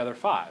with the other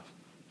 5?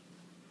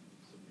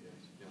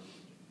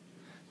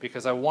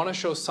 Because I want to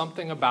show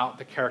something about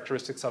the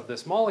characteristics of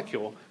this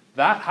molecule.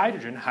 That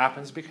hydrogen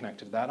happens to be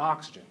connected to that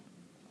oxygen.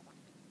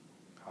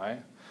 Okay?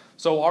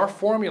 So our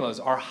formulas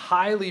are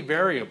highly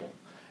variable.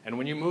 And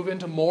when you move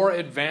into more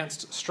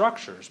advanced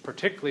structures,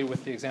 particularly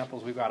with the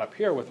examples we've got up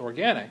here with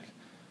organic,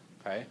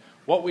 okay,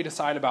 what we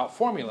decide about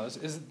formulas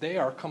is that they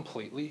are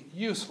completely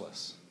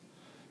useless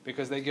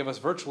because they give us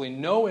virtually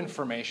no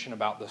information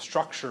about the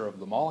structure of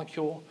the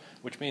molecule,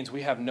 which means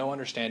we have no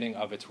understanding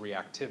of its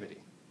reactivity.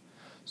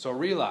 So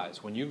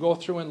realize, when you go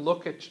through and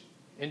look at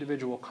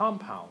individual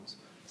compounds,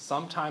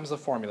 sometimes the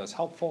formula is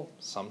helpful,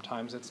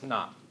 sometimes it's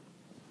not.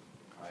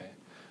 Okay?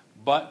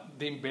 But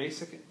the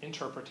basic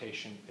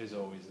interpretation is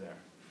always there.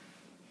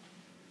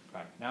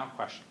 Okay, now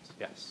questions.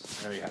 Yes,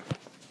 there you have it.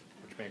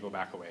 Which may go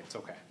back away. It's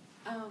okay.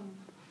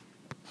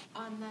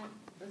 On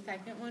the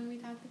second one we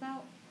talked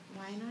about,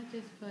 why not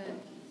just put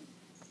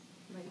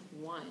like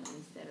 1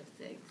 instead of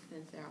 6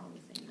 since they're all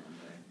the same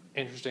number?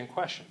 Interesting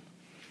question.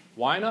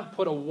 Why not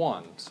put a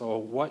 1? So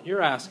what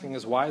you're asking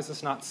is, why is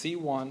this not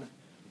C1,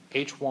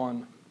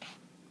 H1,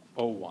 O1?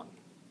 Or like,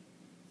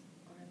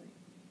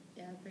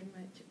 yeah, pretty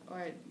much.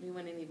 Or we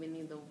wouldn't even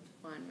need the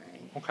 1,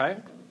 right? Okay,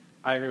 So,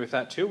 I agree with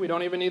that too. We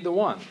don't even need the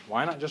 1.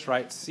 Why not just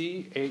write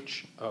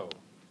CHO?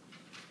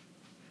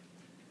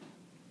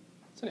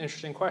 That's an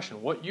interesting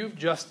question. What you've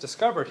just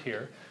discovered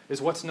here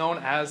is what's known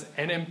as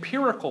an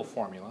empirical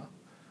formula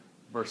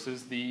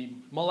versus the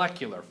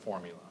molecular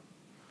formula.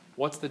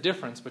 What's the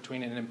difference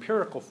between an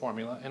empirical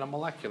formula and a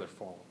molecular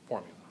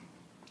formula?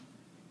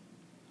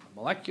 A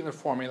molecular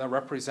formula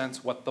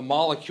represents what the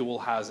molecule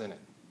has in it.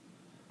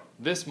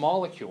 This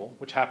molecule,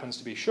 which happens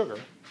to be sugar,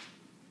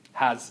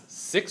 has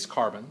 6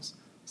 carbons,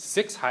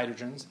 6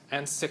 hydrogens,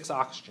 and 6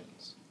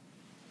 oxygens.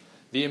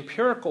 The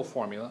empirical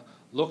formula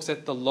looks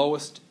at the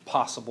lowest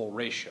possible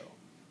ratio,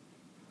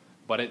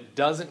 but it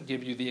doesn't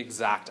give you the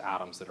exact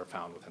atoms that are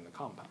found within the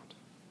compound.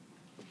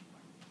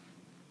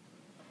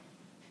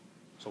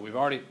 So we've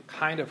already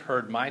kind of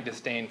heard my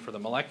disdain for the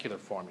molecular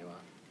formula.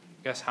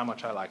 Guess how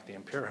much I like the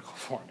empirical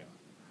formula.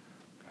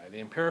 Okay, the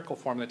empirical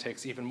formula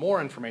takes even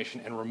more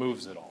information and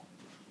removes it all.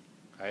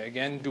 Okay,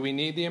 again, do we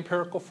need the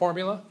empirical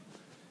formula?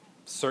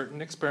 Certain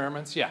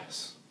experiments,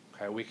 yes.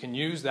 Okay, we can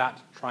use that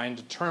to try and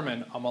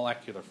determine a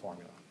molecular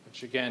formula,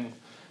 which again,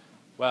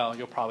 well,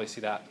 you'll probably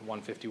see that in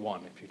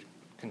 151 if you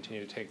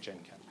continue to take Gen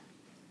Chem.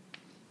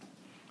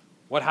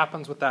 What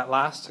happens with that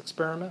last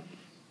experiment?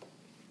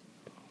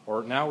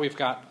 Or now we've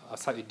got a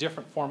slightly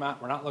different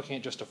format. We're not looking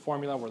at just a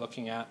formula. We're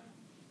looking at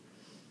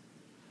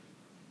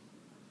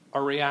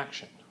a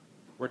reaction.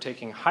 We're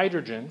taking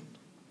hydrogen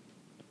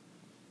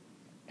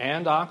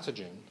and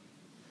oxygen,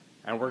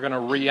 and we're going to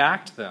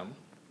react them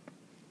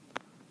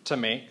to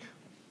make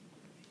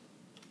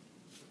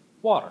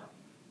water.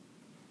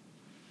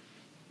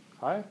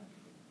 Okay?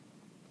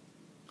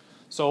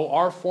 So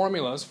our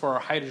formulas for our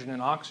hydrogen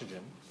and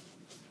oxygen,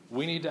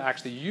 we need to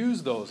actually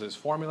use those as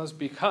formulas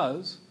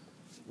because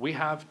we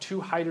have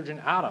 2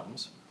 hydrogen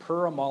atoms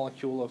per a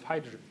molecule of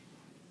hydrogen,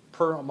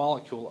 per a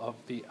molecule of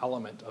the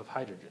element of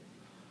hydrogen.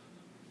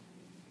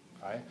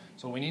 Okay?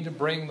 So we need to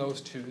bring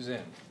those 2's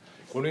in.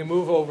 When we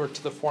move over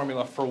to the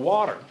formula for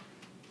water,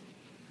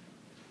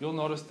 you'll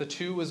notice the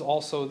 2 is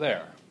also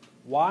there.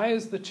 Why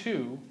is the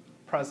 2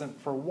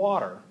 present for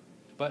water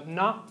but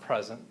not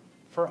present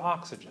for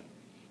oxygen?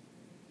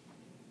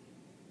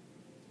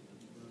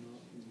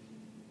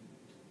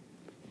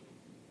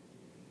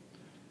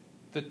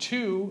 The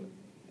 2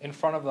 in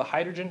front of the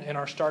hydrogen in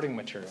our starting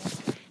material,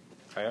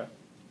 okay,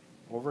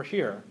 over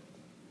here,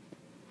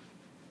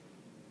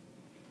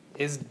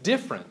 is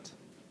different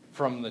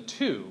from the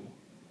 2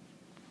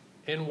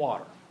 in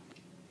water.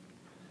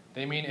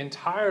 They mean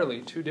entirely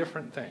 2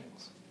 different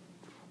things.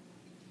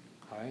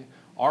 Okay?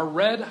 Our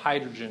red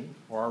hydrogen,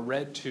 or our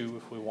red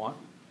 2 if we want,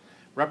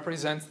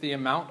 represents the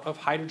amount of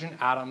hydrogen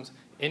atoms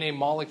in a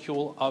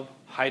molecule of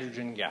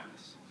hydrogen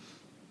gas.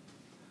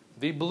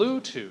 The blue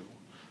 2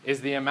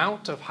 is the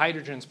amount of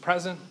hydrogens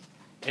present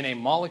in a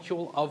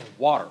molecule of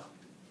water.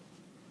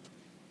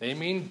 They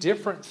mean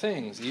different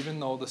things, even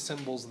though the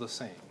symbol's the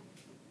same.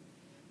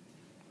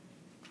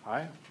 All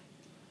right?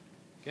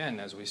 Again,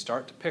 as we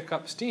start to pick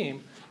up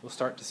steam, we'll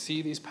start to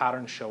see these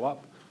patterns show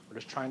up. We're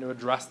just trying to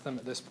address them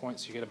at this point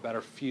so you get a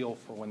better feel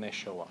for when they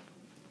show up.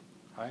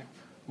 Okay?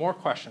 More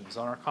questions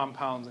on our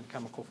compounds and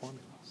chemical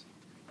formulas?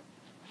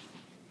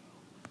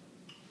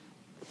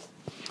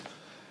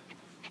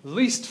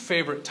 Least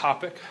favorite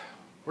topic.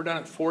 We're done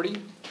at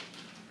 40.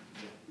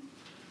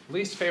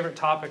 Least favorite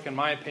topic, in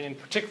my opinion,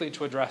 particularly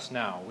to address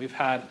now. We've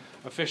had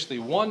officially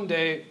 1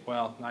 day,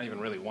 well, not even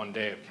really 1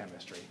 day of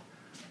chemistry.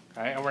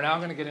 Okay? And we're now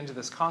going to get into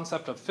this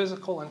concept of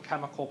physical and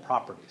chemical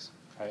properties,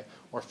 okay?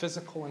 Or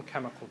physical and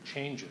chemical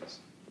changes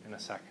in a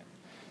second.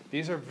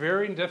 These are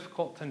very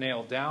difficult to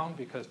nail down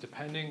because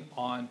depending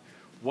on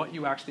what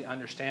you actually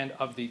understand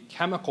of the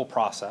chemical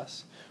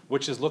process,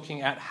 which is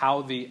looking at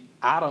how the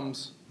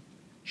atoms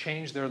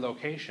change their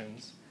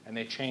locations and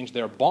they change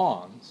their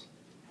bonds,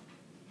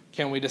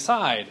 can we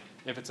decide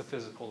if it's a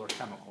physical or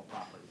chemical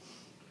property?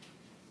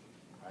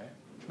 Right?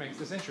 Which makes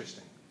this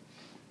interesting.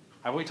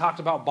 Have we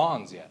talked about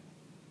bonds yet?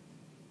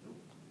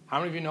 How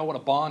many of you know what a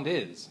bond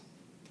is?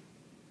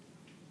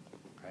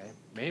 Okay,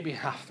 maybe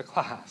half the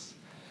class.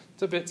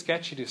 It's a bit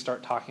sketchy to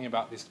start talking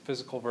about these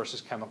physical versus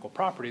chemical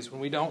properties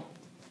when we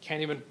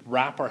can't even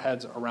wrap our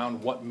heads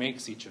around what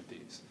makes each of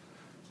these.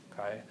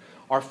 Okay?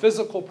 Our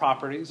physical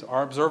properties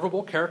are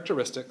observable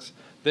characteristics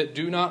that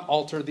do not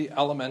alter the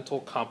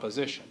elemental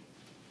composition.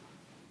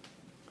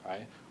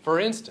 Okay? For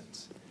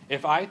instance,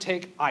 if I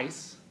take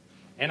ice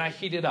and I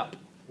heat it up,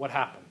 what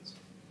happens?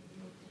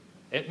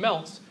 It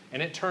melts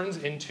and it turns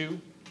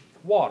into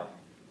water.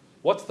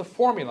 What's the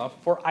formula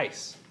for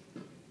ice?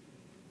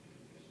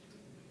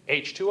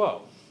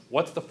 H2O.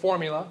 What's the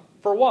formula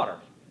for water?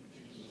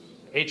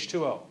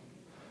 H2O.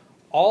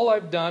 All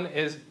I've done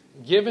is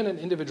given an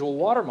individual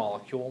water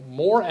molecule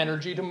more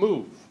energy to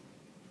move.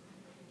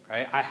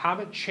 Okay? I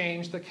haven't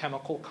changed the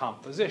chemical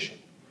composition.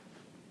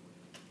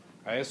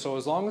 Okay? So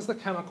as long as the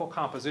chemical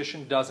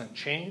composition doesn't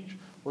change,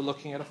 we're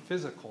looking at a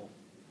physical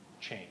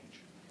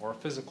change or a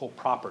physical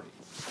property.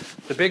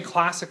 The big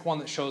classic one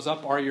that shows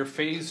up are your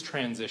phase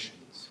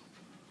transitions.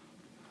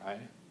 Okay?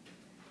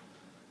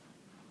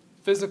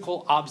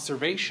 Physical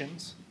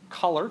observations,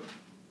 color,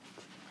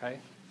 okay?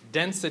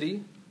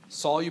 Density,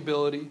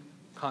 solubility,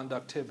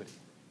 conductivity.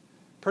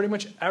 Pretty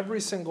much every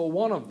single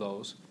one of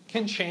those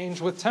can change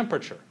with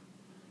temperature.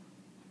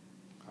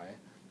 Okay?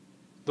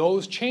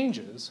 Those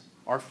changes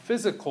are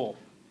physical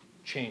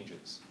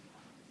changes.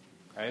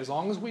 Okay? As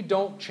long as we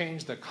don't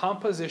change the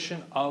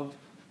composition of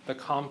the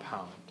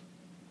compound,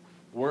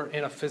 we're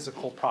in a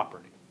physical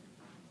property.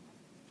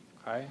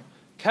 Okay?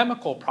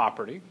 Chemical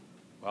property,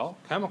 well,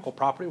 chemical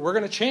property, we're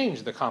going to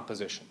change the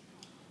composition.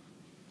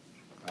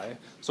 Okay?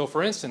 So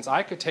for instance,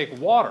 I could take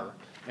water,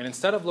 and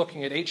instead of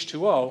looking at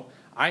H2O,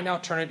 I now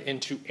turn it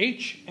into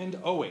H and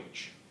OH,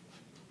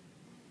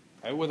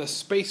 okay, with a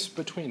space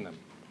between them.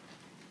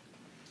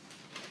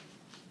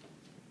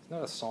 Isn't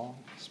that a song,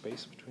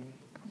 Space Between Them?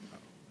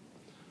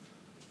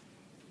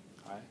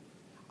 No. Okay.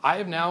 I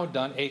have now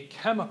done a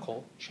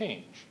chemical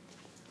change.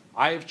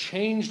 I have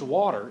changed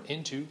water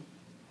into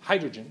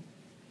hydrogen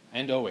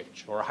and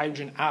OH, or a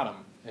hydrogen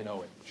atom in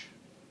OH.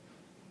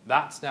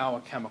 That's now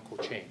a chemical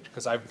change,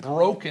 because I've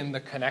broken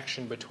the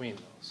connection between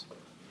those.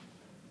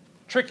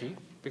 Tricky,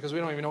 because we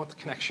don't even know what the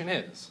connection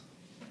is.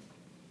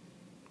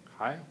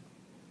 Okay?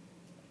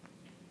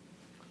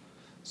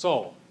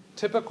 So,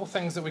 typical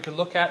things that we could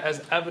look at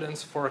as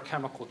evidence for a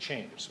chemical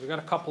change. So we've got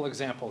a couple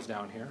examples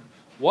down here.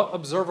 What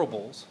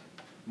observables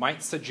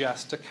might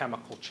suggest a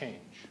chemical change?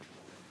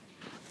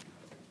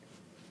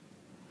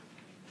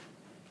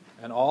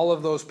 And all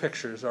of those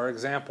pictures are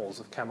examples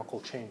of chemical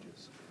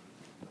changes.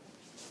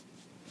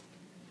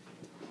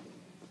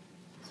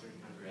 Certain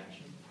kind of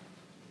reaction.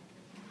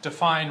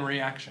 Define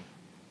reaction.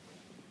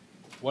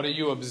 What are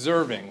you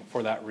observing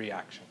for that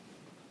reaction?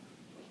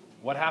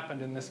 What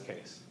happened in this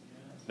case?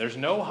 There's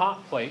no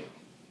hot plate,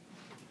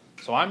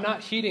 so I'm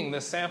not heating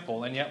this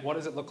sample, and yet what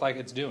does it look like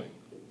it's doing?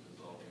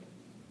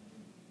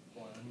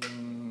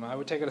 I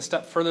would take it a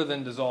step further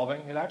than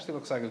dissolving. It actually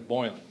looks like it's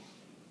boiling.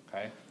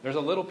 Okay? There's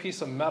a little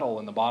piece of metal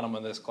in the bottom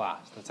of this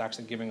glass that's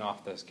actually giving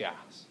off this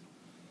gas.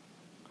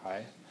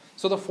 Okay?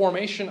 So the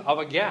formation of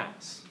a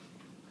gas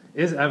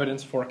is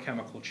evidence for a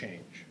chemical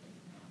change.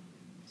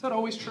 Is that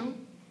always true?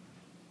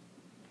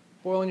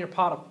 Boiling your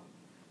pot of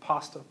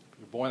pasta,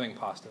 your boiling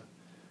pasta.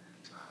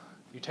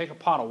 You take a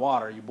pot of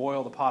water, you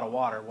boil the pot of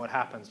water, what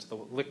happens to the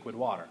liquid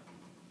water?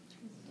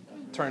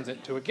 Turns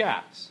it to a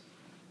gas.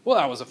 Well,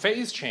 that was a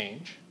phase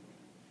change.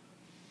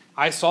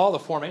 I saw the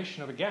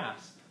formation of a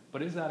gas,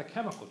 but is that a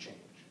chemical change?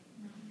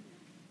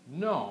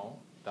 No,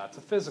 that's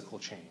a physical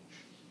change.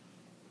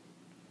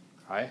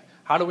 Okay?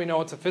 How do we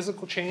know it's a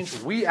physical change?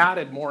 We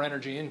added more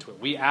energy into it.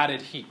 We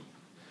added heat.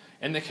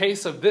 In the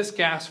case of this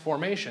gas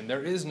formation,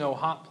 there is no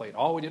hot plate.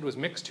 All we did was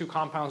mix two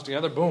compounds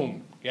together,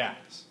 boom,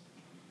 gas.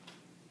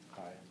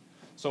 Okay.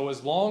 So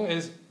as long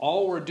as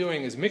all we're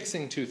doing is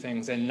mixing two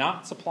things and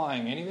not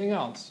supplying anything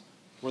else,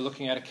 we're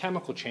looking at a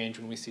chemical change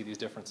when we see these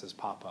differences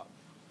pop up.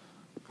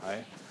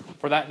 Okay.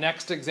 For that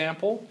next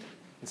example,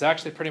 it's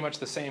actually pretty much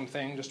the same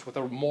thing, just with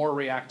a more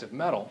reactive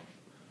metal.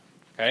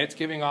 Okay. It's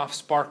giving off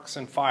sparks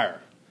and fire.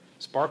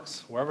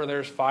 Sparks, wherever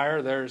there's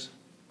fire, there's...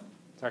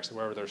 It's actually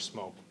wherever there's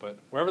smoke, but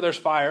wherever there's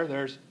fire,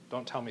 there's,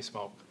 don't tell me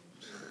smoke.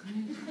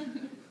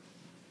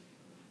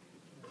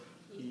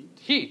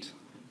 Heat.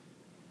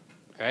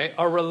 Okay?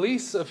 A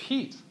release of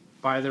heat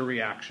by the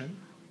reaction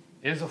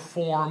is a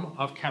form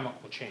of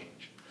chemical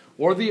change,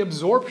 or the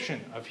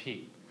absorption of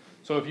heat.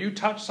 So if you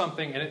touch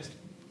something and it's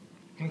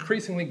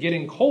increasingly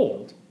getting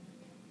cold,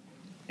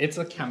 it's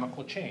a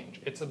chemical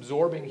change. It's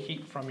absorbing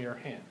heat from your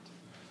hand.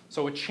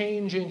 So a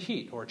change in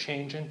heat or a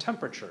change in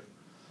temperature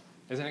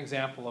is an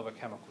example of a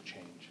chemical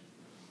change.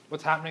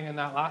 What's happening in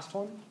that last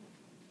one?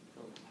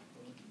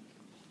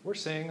 We're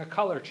seeing a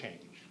color change.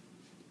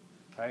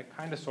 Okay,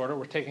 kind of, sort of.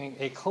 We're taking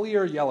a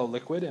clear yellow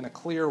liquid and a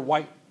clear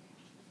white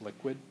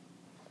liquid,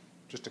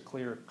 just a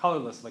clear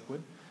colorless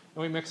liquid,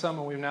 and we mix them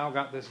and we've now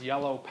got this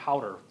yellow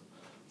powder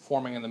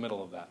forming in the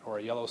middle of that, or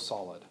a yellow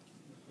solid.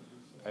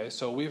 Okay,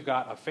 so we've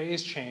got a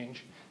phase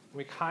change, and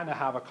we kind of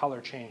have a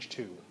color change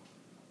too.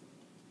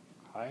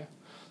 Okay?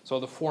 So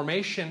the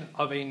formation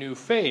of a new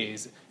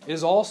phase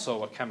is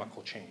also a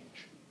chemical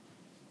change.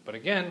 But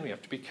again, we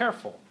have to be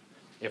careful.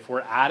 If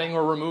we're adding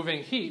or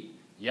removing heat,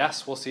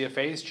 yes, we'll see a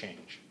phase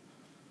change.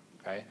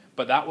 Okay?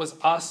 But that was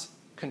us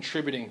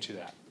contributing to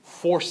that,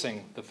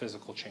 forcing the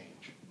physical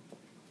change.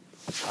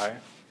 Okay?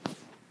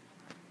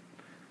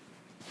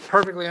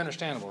 Perfectly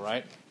understandable,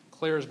 right?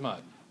 Clear as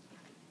mud.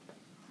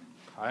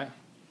 Okay?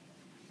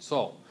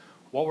 So,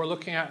 what we're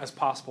looking at as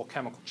possible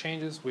chemical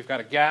changes, we've got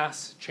a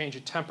gas, change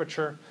of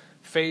temperature,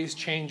 phase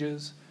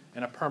changes,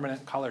 and a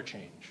permanent color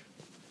change.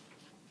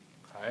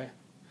 Okay?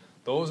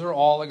 Those are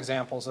all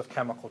examples of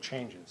chemical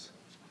changes.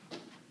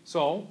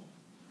 So,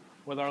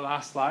 with our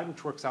last slide,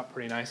 which works out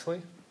pretty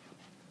nicely,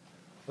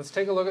 let's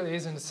take a look at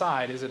these and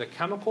decide, is it a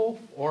chemical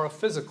or a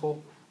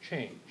physical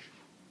change?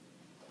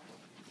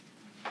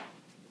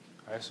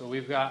 Okay, so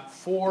we've got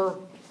 4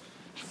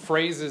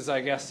 phrases, I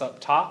guess, up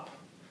top,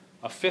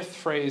 a 5th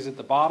phrase at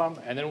the bottom,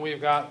 and then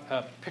we've got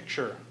a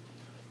picture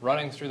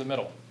running through the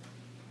middle.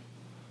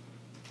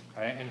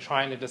 Okay, and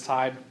trying to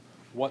decide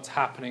what's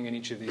happening in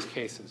each of these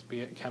cases, be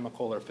it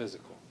chemical or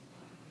physical.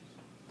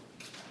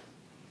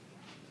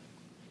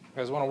 You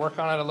guys want to work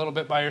on it a little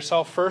bit by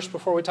yourself first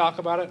before we talk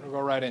about it, or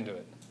go right into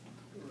it?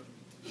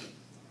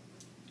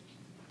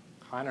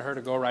 Kind of heard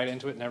to go right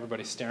into it, and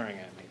everybody's staring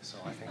at me, so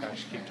I think I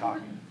should keep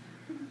talking.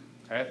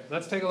 Okay,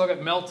 let's take a look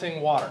at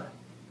melting water.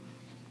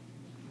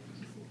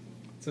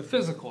 It's a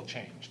physical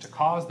change. To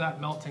cause that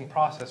melting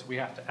process, we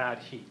have to add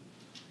heat.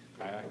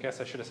 Okay, I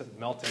guess I should have said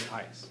melting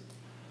ice.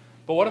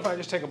 But what if I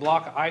just take a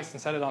block of ice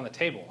and set it on the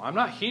table? I'm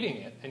not heating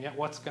it, and yet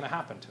what's going to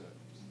happen to it?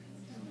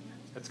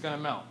 It's going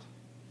to melt.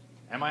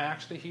 Am I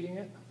actually heating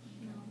it?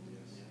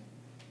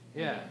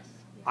 Yeah.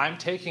 I'm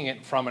taking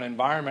it from an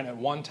environment at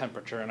one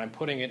temperature, and I'm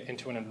putting it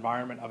into an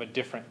environment of a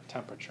different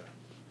temperature.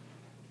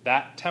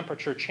 That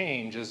temperature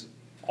change is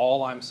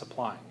all I'm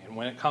supplying. And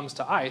when it comes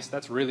to ice,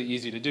 that's really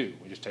easy to do.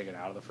 We just take it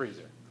out of the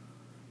freezer.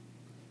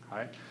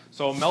 Okay?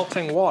 So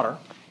melting water,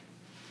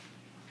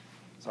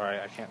 sorry,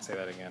 I can't say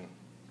that again.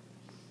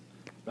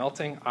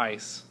 Melting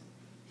ice,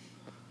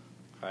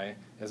 okay,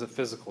 is a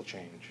physical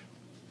change.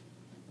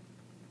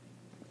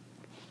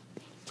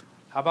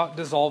 How about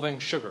dissolving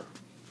sugar?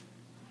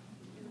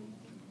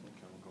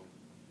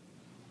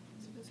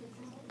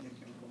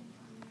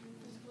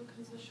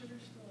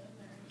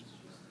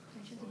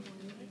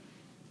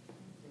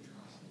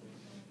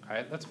 All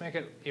right, let's make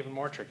it even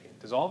more tricky.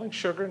 Dissolving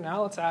sugar,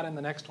 now let's add in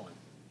the next one.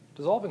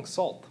 Dissolving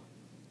salt.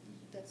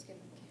 That's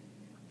chemical.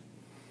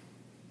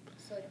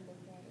 Sodium with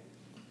water.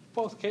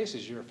 Both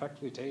cases, you're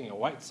effectively taking a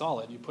white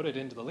solid, you put it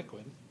into the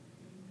liquid,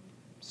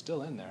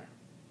 still in there.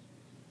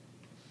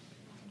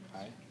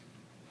 Okay.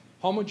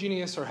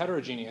 Homogeneous or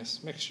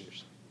heterogeneous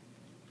mixtures?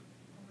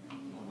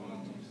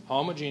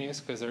 Homogeneous,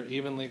 because they're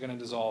evenly going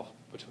to dissolve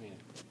between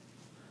it.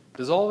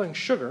 Dissolving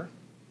sugar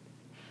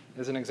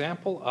is an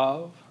example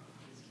of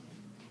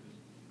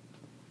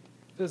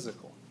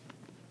physical.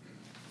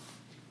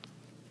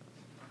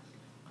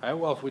 Okay,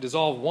 well, if we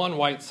dissolve one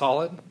white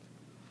solid,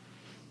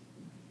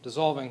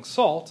 dissolving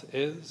salt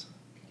is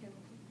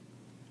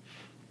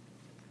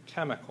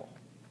chemical.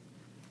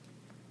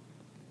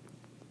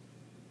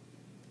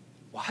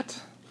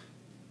 What?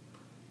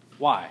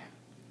 Why?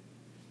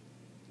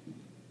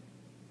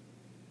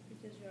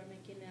 Because you are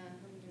making a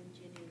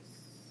homogeneous.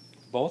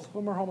 Both of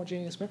them are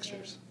homogeneous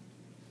mixtures.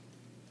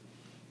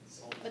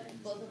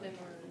 But both of them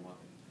are.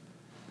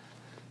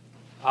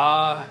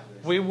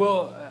 We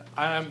will,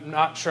 I'm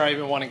not sure I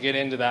even want to get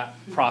into that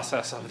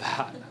process of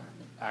that,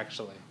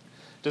 actually.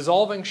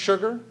 Dissolving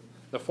sugar,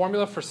 the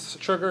formula for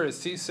sugar is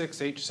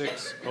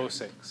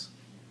C6H6O6.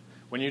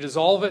 When you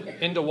dissolve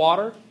it into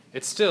water,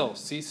 it's still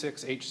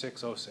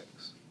C6H6O6.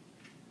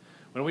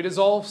 When we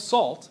dissolve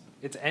salt,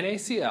 it's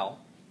NaCl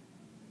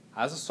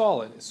as a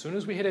solid. As soon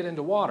as we hit it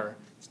into water,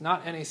 it's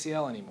not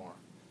NaCl anymore.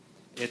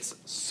 It's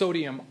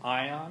sodium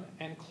ion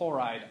and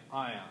chloride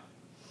ion.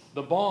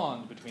 The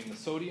bond between the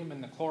sodium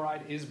and the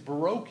chloride is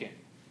broken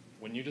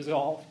when you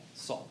dissolve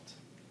salt.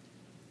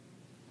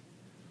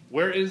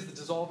 Where is the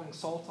dissolving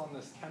salt on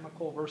this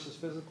chemical versus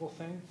physical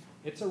thing?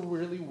 It's a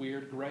really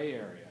weird gray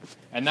area.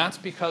 And that's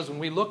because when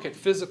we look at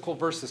physical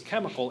versus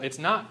chemical, it's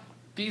not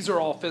these are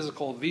all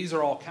physical, these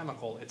are all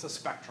chemical. It's a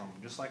spectrum,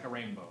 just like a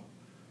rainbow.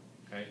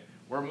 Okay?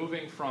 We're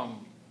moving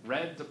from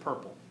red to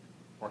purple,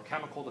 or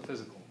chemical to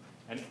physical.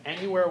 And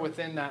anywhere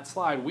within that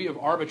slide, we have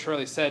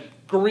arbitrarily said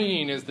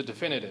green is the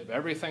definitive.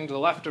 Everything to the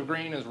left of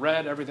green is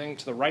red. Everything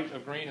to the right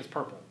of green is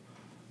purple.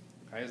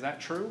 Okay, is that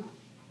true?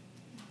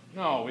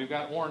 No, we've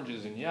got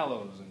oranges and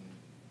yellows and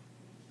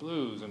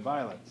blues and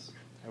violets.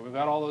 And we've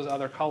got all those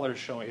other colors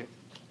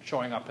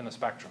showing up in the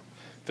spectrum.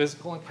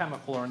 Physical and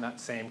chemical are in that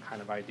same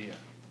kind of idea.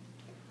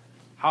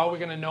 How are we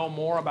going to know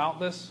more about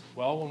this?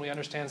 Well, when we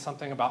understand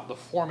something about the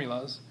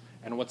formulas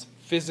and what's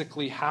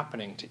physically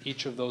happening to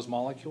each of those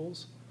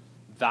molecules,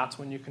 that's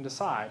when you can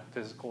decide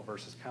physical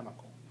versus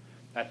chemical.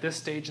 At this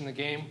stage in the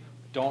game,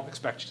 don't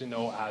expect you to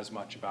know as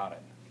much about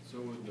it. So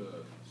would the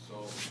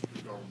salt,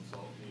 carbon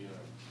salt, be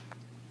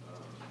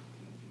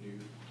a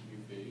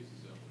new phase?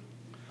 Is that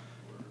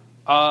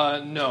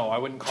what No, I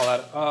wouldn't call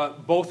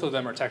that. Both of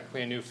them are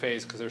technically a new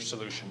phase because they're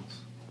solutions.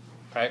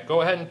 Okay,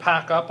 go ahead and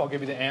pack up. I'll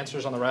give you the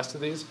answers on the rest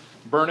of these.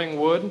 Burning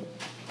wood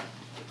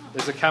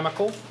is a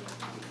chemical.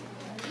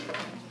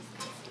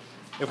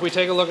 If we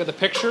take a look at the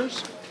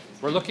pictures,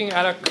 we're looking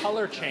at a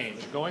color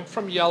change, going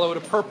from yellow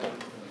to purple.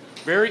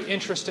 Very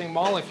interesting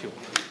molecule.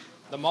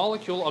 The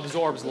molecule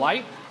absorbs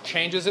light,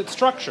 changes its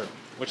structure,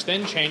 which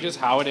then changes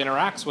how it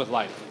interacts with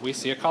light. We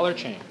see a color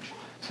change.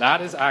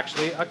 That is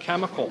actually a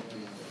chemical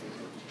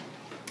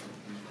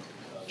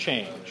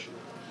change.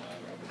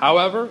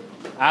 However,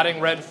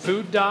 adding red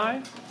food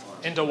dye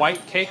into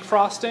white cake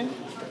frosting,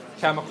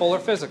 chemical or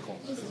physical?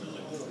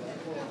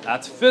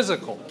 That's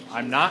physical.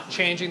 I'm not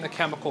changing the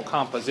chemical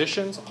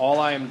compositions. All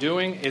I am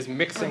doing is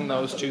mixing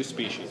those two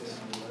species.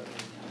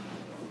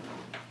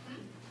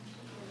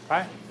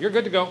 Okay? You're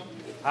good to go.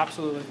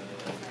 Absolutely.